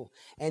the people,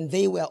 and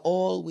they were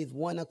all with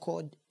one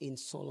accord in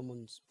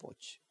Solomon's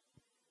porch.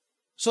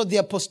 So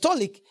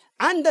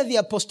under the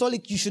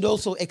apostolic, you should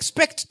also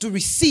expect to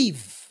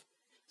receive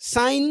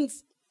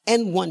signs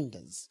and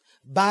wonders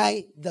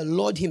by the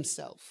Lord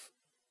himself.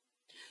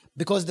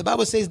 Because the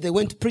Bible says they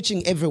went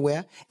preaching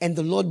everywhere and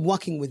the Lord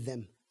working with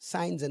them.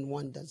 Signs and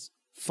wonders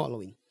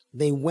following.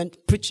 They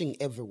went preaching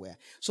everywhere.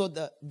 So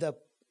the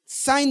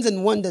signs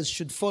and wonders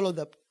should follow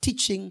the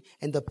teaching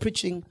and the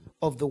preaching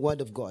of the word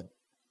of God.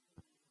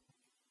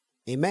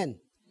 Amen.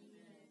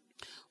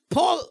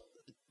 Paul,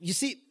 you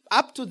see,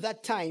 up to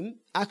that time,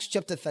 Acts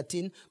chapter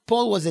 13,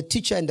 Paul was a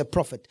teacher and a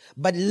prophet.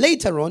 But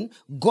later on,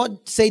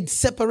 God said,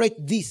 separate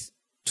this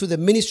to the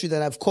ministry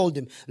that I've called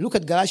him. Look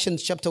at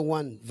Galatians chapter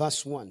 1,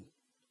 verse 1.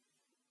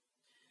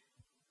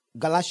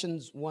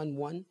 Galatians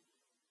 1:1,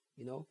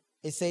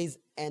 it says,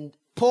 and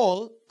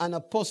Paul, an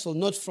apostle,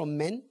 not from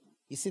men.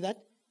 You see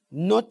that?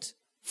 Not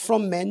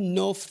from men,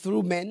 no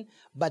through men,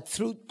 but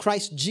through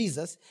Christ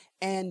Jesus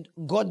and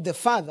God the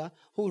Father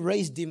who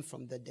raised him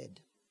from the dead.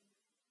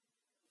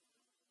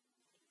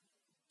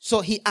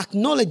 So he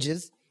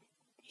acknowledges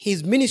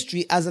his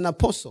ministry as an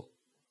apostle.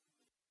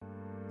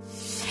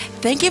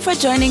 Thank you for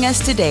joining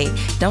us today.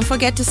 Don't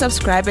forget to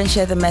subscribe and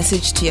share the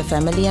message to your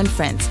family and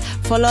friends.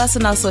 Follow us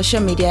on our social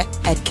media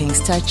at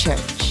Kingstar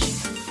Church.